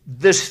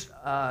this,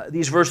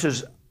 these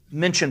verses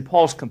mention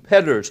Paul's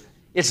competitors,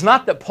 it's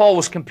not that Paul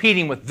was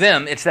competing with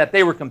them, it's that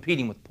they were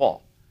competing with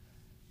Paul.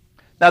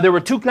 Now, there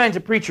were two kinds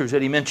of preachers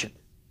that he mentioned.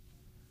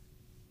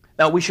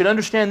 Now, we should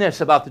understand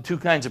this about the two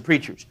kinds of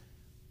preachers.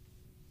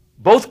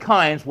 Both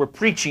kinds were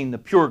preaching the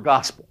pure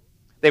gospel.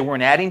 They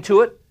weren't adding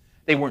to it.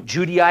 They weren't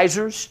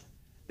Judaizers.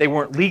 They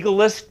weren't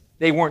legalists.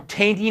 They weren't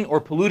tainting or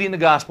polluting the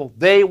gospel.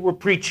 They were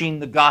preaching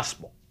the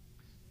gospel.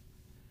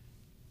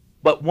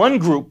 But one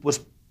group was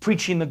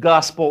preaching the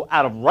gospel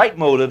out of right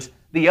motives.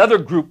 The other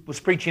group was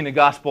preaching the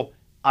gospel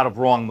out of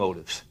wrong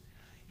motives.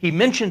 He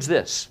mentions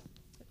this.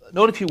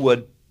 Note, if you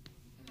would,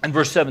 in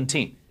verse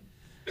 17.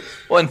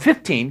 Well, in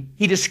 15,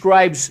 he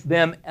describes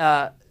them,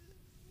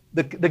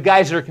 the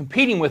guys that are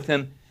competing with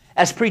him,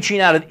 as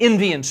preaching out of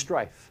envy and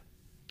strife.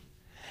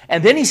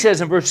 And then he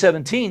says in verse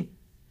 17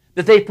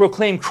 that they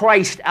proclaim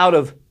Christ out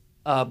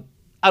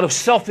of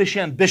selfish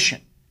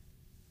ambition.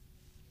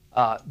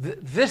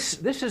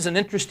 This is an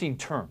interesting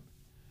term.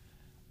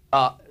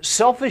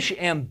 Selfish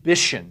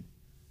ambition.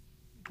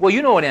 Well,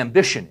 you know what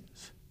ambition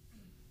is.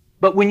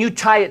 But when you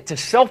tie it to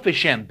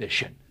selfish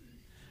ambition,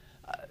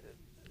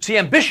 see,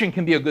 ambition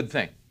can be a good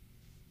thing.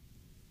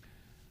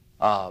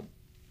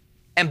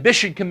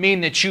 Ambition can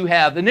mean that you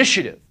have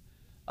initiative.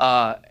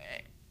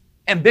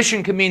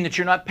 Ambition can mean that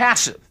you're not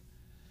passive.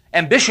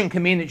 Ambition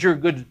can mean that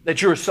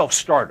you're a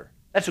self-starter.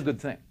 That's a good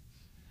thing.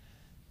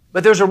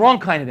 But there's a wrong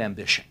kind of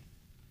ambition.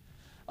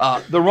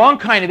 The wrong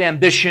kind of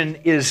ambition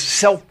is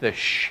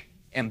selfish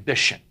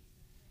ambition.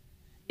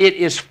 It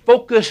is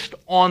focused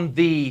on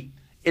the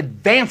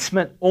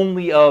advancement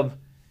only of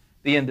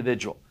the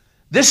individual.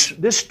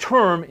 This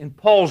term in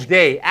Paul's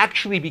day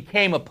actually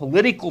became a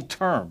political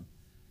term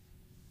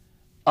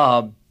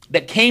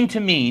that came to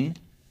mean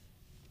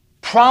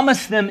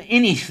promise them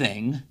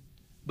anything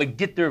but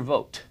get their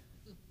vote.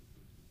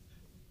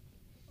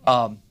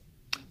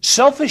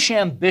 Selfish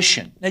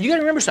ambition. Now you got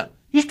to remember something.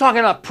 He's talking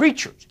about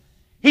preachers.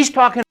 He's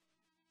talking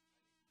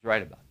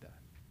right about that.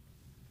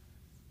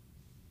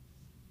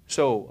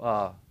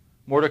 So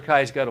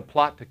Mordecai's got a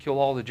plot to kill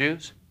all the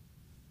Jews.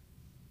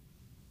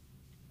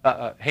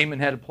 Haman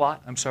had a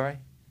plot, I'm sorry.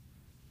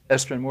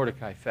 Esther and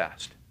Mordecai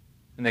fast,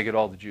 and they get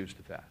all the Jews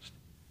to fast.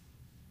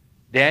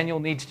 Daniel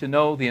needs to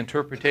know the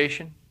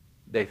interpretation.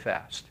 They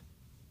fast.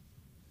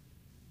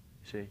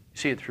 You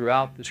see it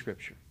throughout the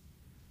Scripture.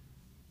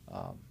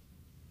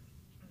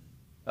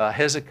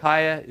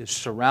 Hezekiah is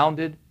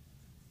surrounded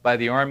by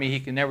the army he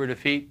can never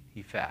defeat.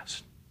 He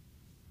fasts.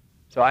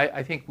 So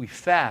I think we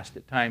fast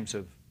at times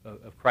of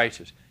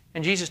crisis.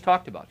 And Jesus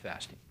talked about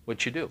fasting,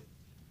 what you do.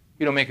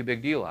 You don't make a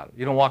big deal out of it.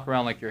 You don't walk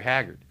around like you're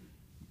haggard.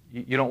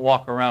 You don't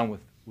walk around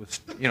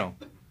with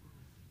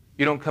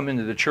you don't come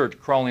into the church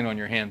crawling on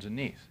your hands and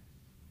knees.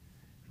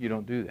 You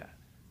don't do that.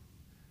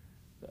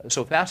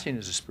 So fasting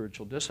is a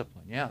spiritual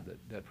discipline, yeah,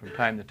 that from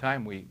time to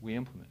time we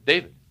implement.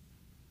 David?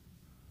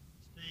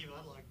 Steve,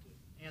 I'd like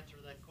to answer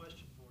that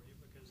question for you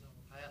because I'm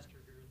a pastor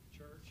here at the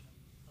church, and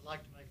I'd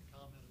like to make a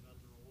comment about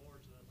the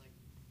rewards that I think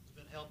has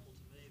been helpful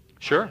to me.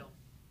 That Sure. might help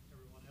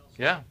everyone else.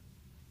 Yeah.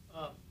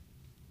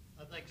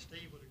 I think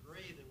Steve would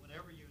agree that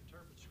whenever you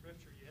interpret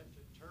Scripture, you have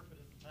to interpret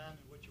it at the time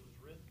in which it was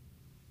written.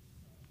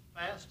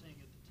 Fasting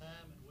at the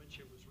time in which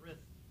it was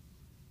written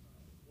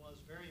was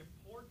very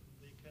important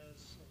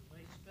because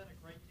they spent a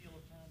great deal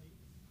of time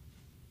eating.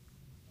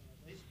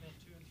 They spent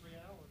 2 and 3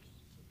 hours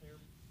at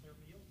their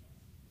meal time.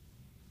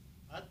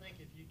 I think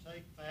if you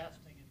take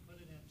fasting and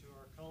put it into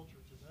our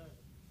culture today,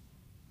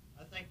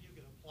 I think you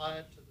can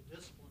apply it to the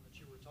discipline that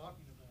you were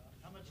talking about.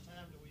 How much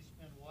time do we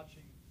spend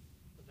watching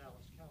the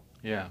Dallas Cowboys?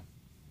 Yeah.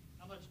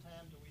 How much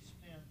time do we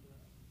spend,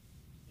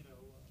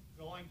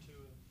 going to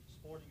a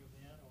sporting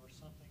event or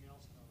something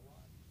else in our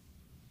life?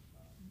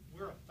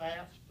 We're a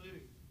fast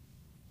food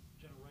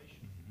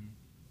generation. Mm-hmm.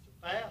 To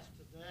fast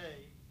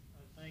today,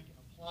 I think, and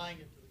applying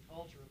it to the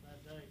culture of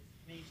that day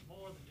means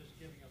more than just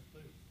giving up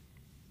food.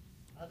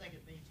 I think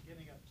it means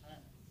giving up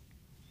time.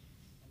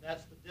 And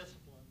that's the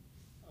discipline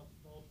of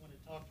both when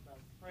it talked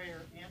about prayer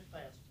and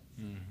fasting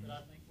that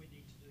I think we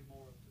need to do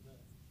more of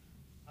today.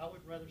 I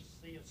would rather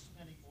see us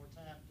spending more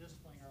time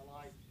disciplining our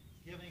life,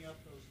 giving up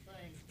those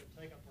things that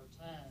take up our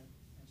time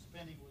and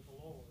spending with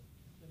the Lord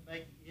than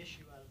making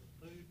issue out of the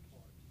food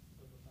part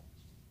of the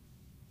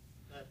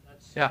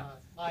fast. That's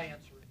my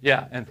answer.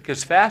 Yeah, and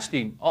because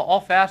fasting,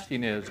 all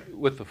fasting is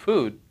with the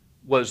food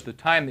was the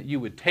time that you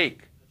would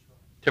take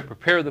to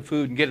prepare the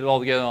food and get it all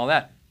together and all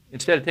that.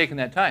 Instead of taking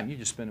that time, you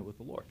just spend it with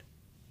the Lord.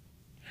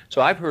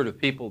 So I've heard of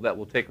people that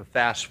will take a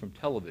fast from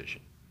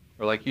television,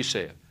 or like you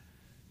say,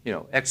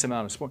 X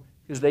amount of sport.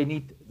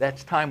 because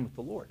that's time with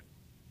the Lord.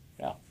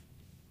 Yeah.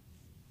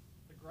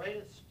 The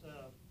greatest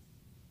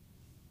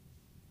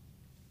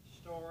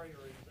story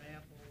or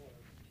example or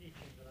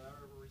teaching that I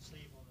ever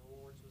received on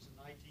rewards was in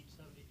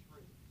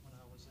 1973 when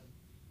I was in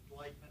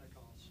Dwight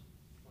Pentecost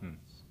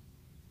class.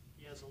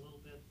 He talks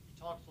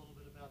a little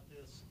bit about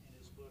this in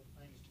his book,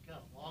 Things to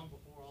Come, long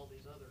before all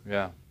these other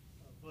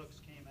books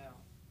came out.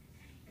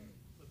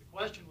 But the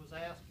question was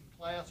asked in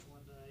class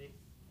one day,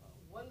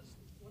 what is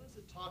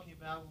it talking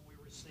about when we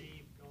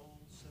receive gold,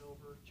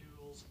 silver,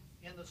 jewels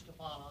in the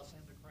Stephanos,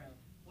 in the crown?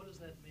 What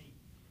does that mean?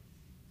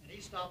 And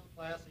he stopped the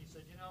class and he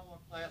said, I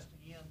want class to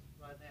end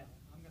right now.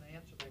 I'm going to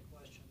answer that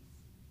question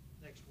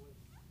next week.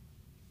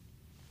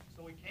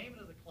 So we came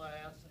into the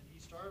class and he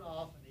started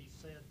off and he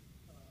said,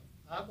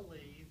 I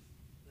believe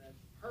that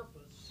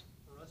purpose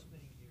for us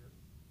being here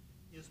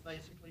is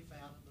basically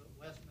found in the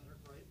Westminster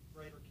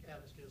Greater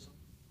Catechism,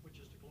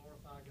 which is to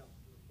glorify God,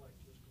 to reflect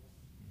His glory.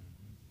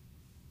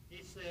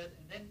 He said,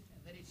 and then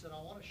he said, I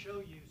want to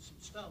show you some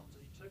stones.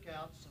 And he took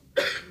out some,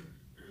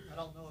 I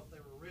don't know if they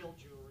were real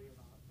jewelry or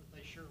not, but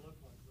they sure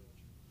looked like real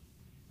jewelry.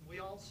 And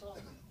we all saw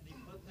them, and he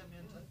put them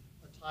into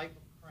a type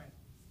of crown.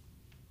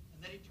 And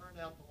then he turned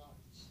out the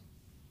lights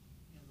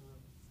in the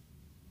room.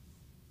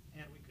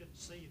 And we couldn't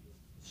see the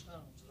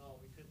stones at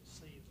all. We couldn't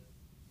see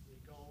the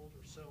gold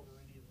or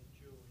silver, any of the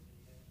jewelry that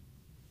he had.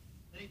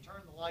 Then he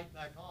turned the light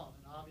back on,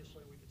 and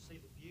obviously we could see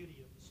the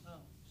beauty of the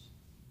stones.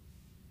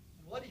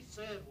 And what he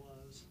said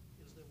is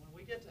that when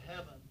we get to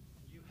heaven,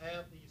 and you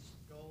have this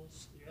gold,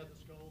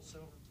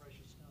 silver, and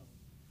precious stone,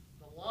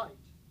 the light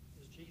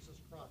is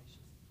Jesus Christ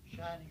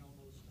shining on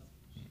those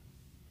stones.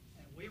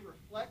 And we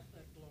reflect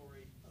that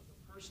glory of the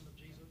person of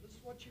Jesus. This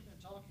is what you've been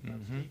talking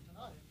about, Steve,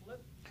 tonight in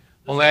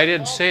Philippians. Only I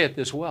didn't say it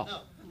this well.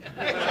 No.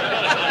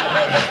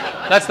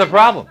 That's the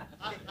problem.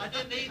 I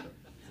didn't either.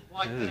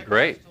 Like This is Pentecost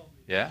great. told me.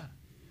 Yeah.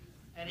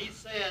 And he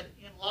said,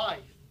 in life,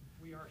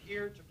 we are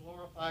here to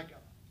glorify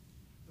God.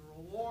 The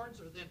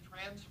rewards are then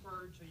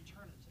transferred to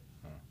eternity.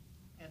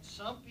 And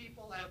some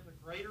people have the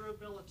greater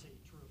ability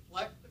to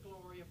reflect the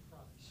glory of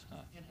Christ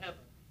in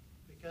heaven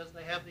because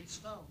they have these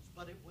stones.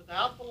 But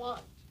without the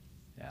light,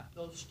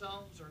 those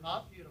stones are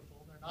not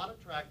beautiful, they're not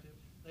attractive,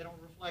 they don't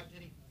reflect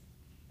anything.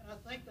 And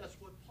I think that's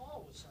what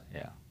Paul was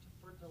saying. Yeah.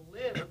 For to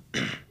live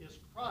is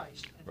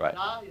Christ, and Right. to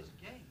die is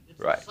gain. It's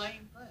Right. the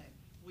same thing.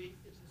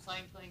 It's the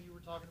same thing you were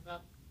talking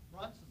about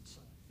Brunson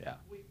saying. Yeah.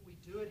 We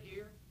do it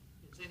here,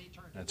 it's in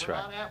eternity. That's We're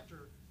right. not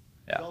after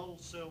Yeah.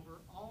 gold,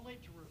 silver, only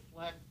to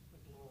reflect the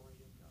glory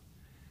of God.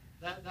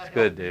 That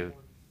Good, helped me David.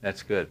 more.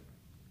 That's good.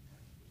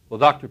 Well,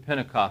 Dr.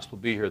 Pentecost will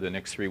be here the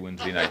next 3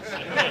 Wednesday nights.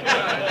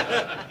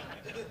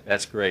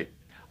 That's great.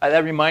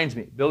 That reminds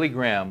me, Billy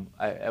Graham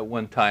at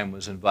one time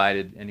was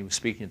invited, and he was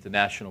speaking at the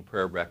National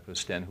Prayer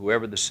Breakfast, and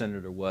whoever the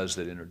senator was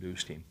that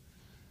introduced him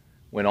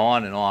went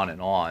on and on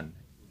and on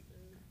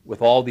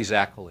with all these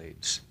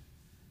accolades,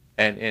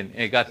 and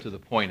it got to the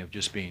point of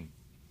just being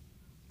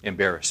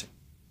embarrassing.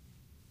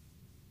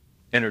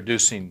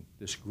 Introducing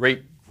this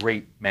great,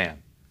 great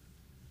man.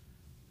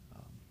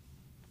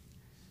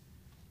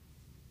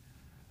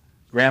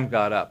 Graham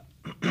got up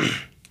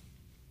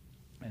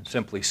and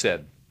simply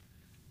said,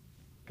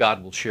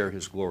 God will share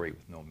His glory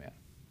with no man.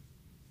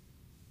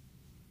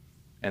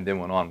 And then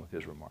went on with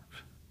his remarks.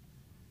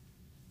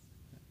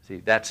 See,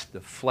 that's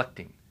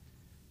deflecting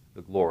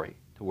the glory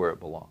to where it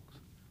belongs.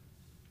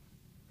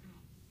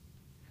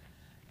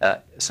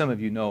 Some of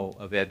you know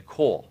of Ed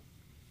Cole.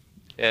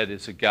 Ed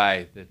is a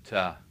guy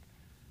that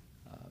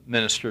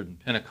ministered in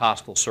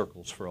Pentecostal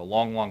circles for a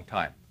long, long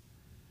time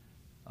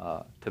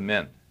to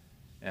men,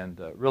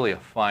 and really a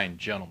fine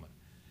gentleman.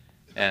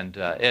 And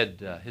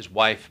Ed, his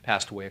wife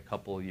passed away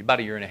about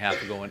a year and a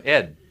half ago, and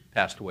Ed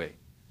passed away,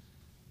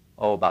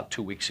 about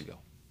 2 weeks ago.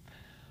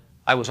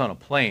 I was on a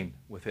plane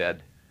with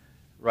Ed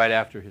right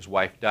after his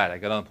wife died. I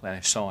got on the plane,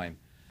 I saw him,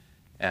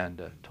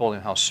 and told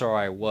him how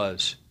sorry I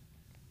was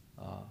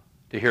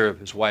to hear of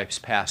his wife's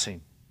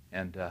passing.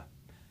 And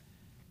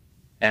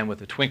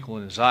with a twinkle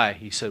in his eye,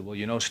 he said, well,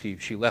 you know,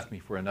 Steve, she left me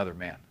for another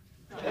man.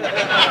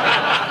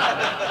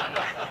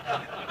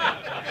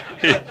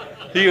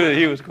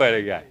 he was quite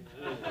a guy.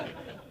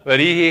 But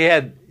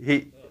Ed,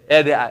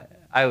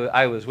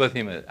 I was with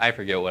him at, I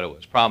forget what it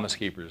was, Promise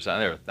Keepers.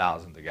 There were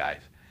thousands of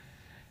guys.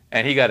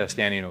 And he got a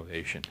standing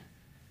ovation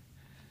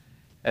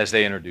as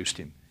they introduced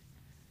him.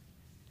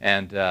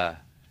 And,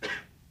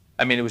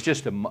 it was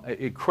just an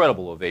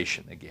incredible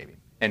ovation they gave him.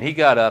 And he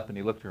got up and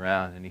he looked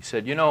around and he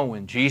said, you know,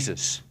 when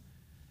Jesus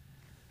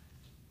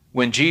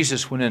went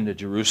into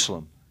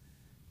Jerusalem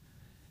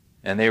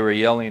and they were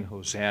yelling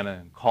Hosanna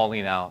and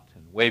calling out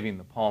and waving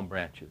the palm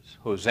branches,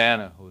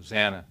 Hosanna,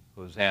 Hosanna,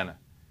 Hosanna,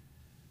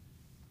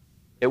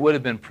 it would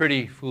have been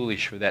pretty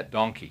foolish for that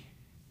donkey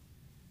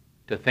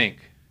to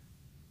think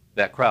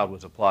that crowd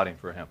was applauding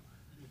for him.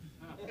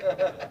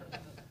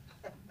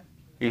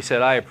 He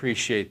said, I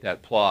appreciate that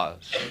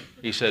applause.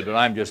 He said, but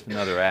I'm just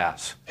another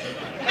ass.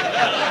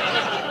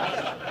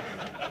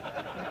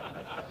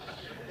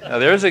 Now,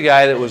 there's a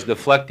guy that was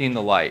deflecting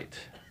the light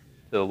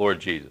to the Lord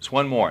Jesus.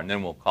 One more, and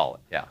then we'll call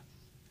it. Yeah.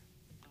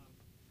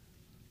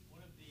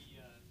 One of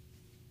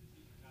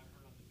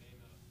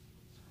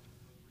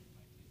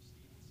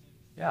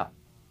Yeah.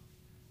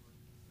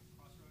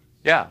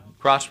 Yeah,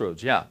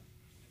 Crossroads, yeah.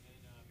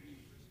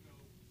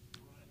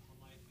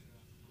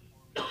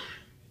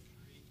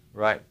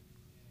 Right.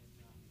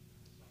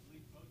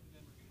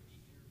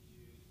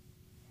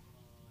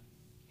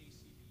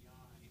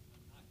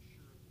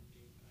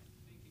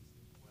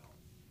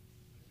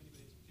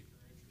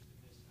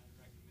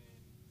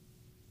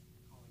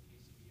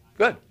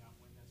 Good.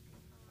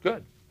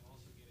 Good.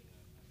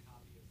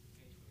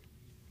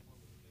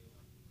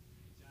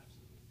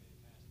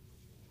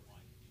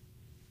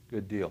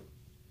 Good deal.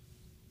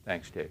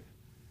 Thanks, Dave.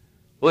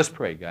 Well, let's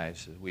pray,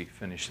 guys, as we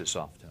finish this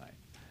off tonight.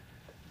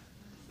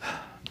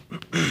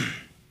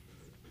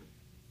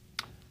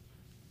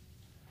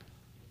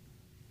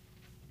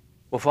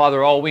 Well,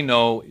 Father, all we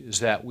know is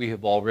that we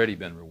have already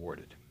been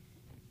rewarded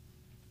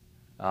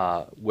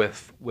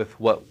with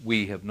what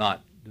we have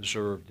not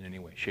deserved in any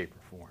way, shape,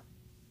 or form.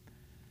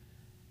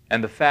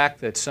 And the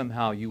fact that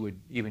somehow you would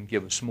even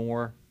give us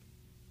more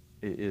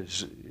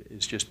is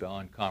just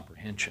beyond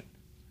comprehension.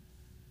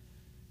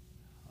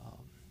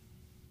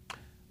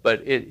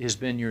 But it has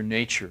been your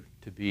nature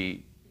to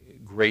be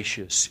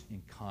gracious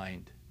and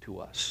kind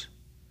to us.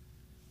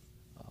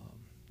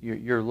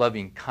 Your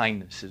loving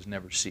kindness is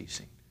never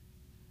ceasing.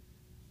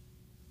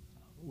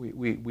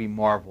 We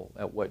marvel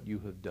at what you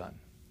have done.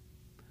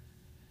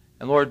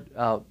 And Lord,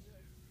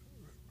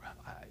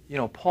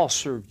 Paul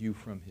served you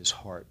from his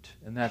heart,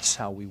 and that's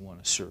how we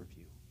want to serve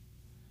you.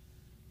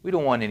 We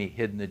don't want any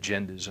hidden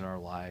agendas in our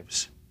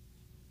lives.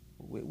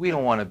 We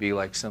don't want to be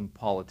like some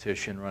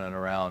politician running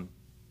around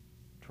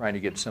trying to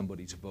get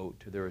somebody's vote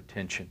to their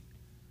attention.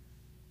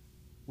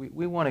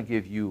 We want to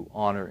give you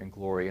honor and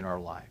glory in our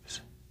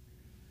lives.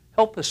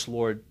 Help us,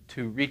 Lord,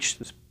 to reach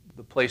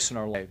the place in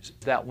our lives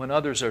that when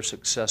others are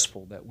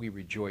successful, that we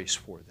rejoice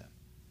for them.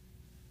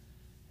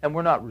 And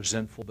we're not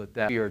resentful, but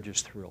that we are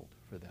just thrilled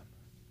for them.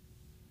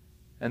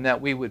 And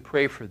that we would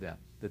pray for them,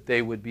 that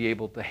they would be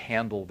able to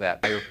handle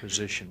that higher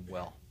position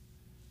well.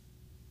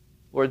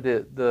 Lord,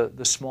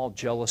 the small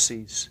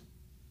jealousies,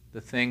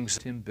 the things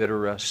that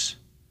embitter us,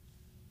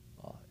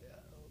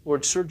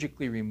 Lord,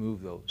 surgically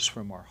remove those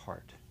from our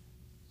heart.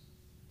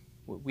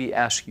 We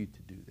ask you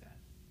to do that.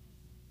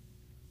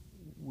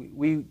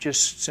 We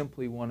just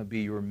simply want to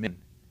be your men.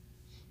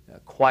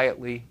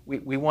 Quietly,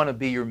 we want to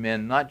be your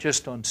men, not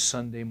just on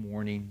Sunday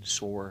mornings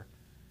or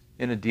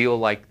in a deal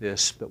like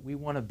this, but we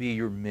want to be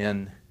your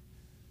men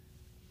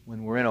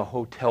when we're in a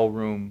hotel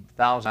room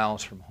 1,000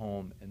 miles from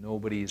home and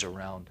nobody's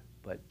around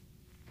but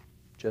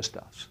just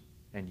us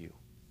and you.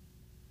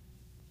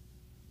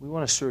 We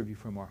want to serve you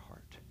from our heart.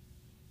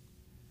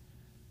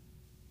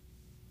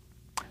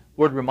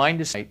 Lord, remind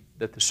us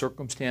that the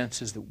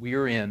circumstances that we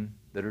are in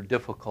that are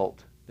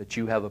difficult, that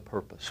you have a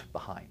purpose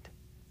behind.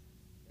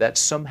 That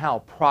somehow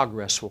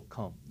progress will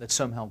come, that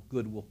somehow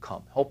good will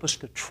come. Help us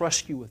to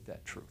trust you with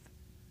that truth.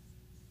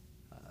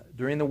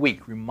 During the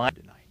week, remind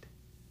us tonight.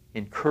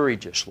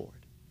 Encourage us,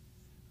 Lord,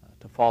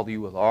 to follow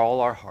you with all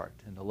our heart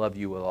and to love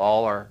you with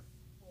all our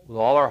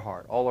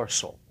heart, all our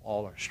soul,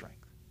 all our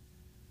strength.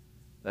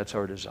 That's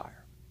our desire.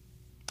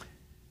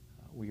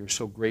 We are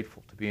so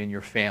grateful to be in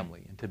your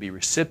family and to be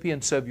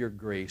recipients of your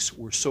grace.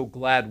 We're so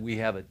glad we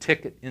have a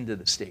ticket into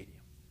the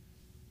stadium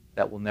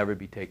that will never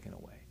be taken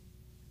away.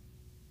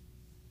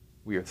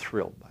 We are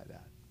thrilled by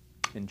that.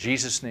 In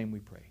Jesus' name we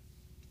pray.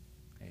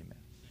 Amen.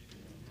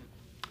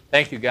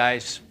 Thank you,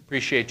 guys.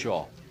 Appreciate you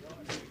all.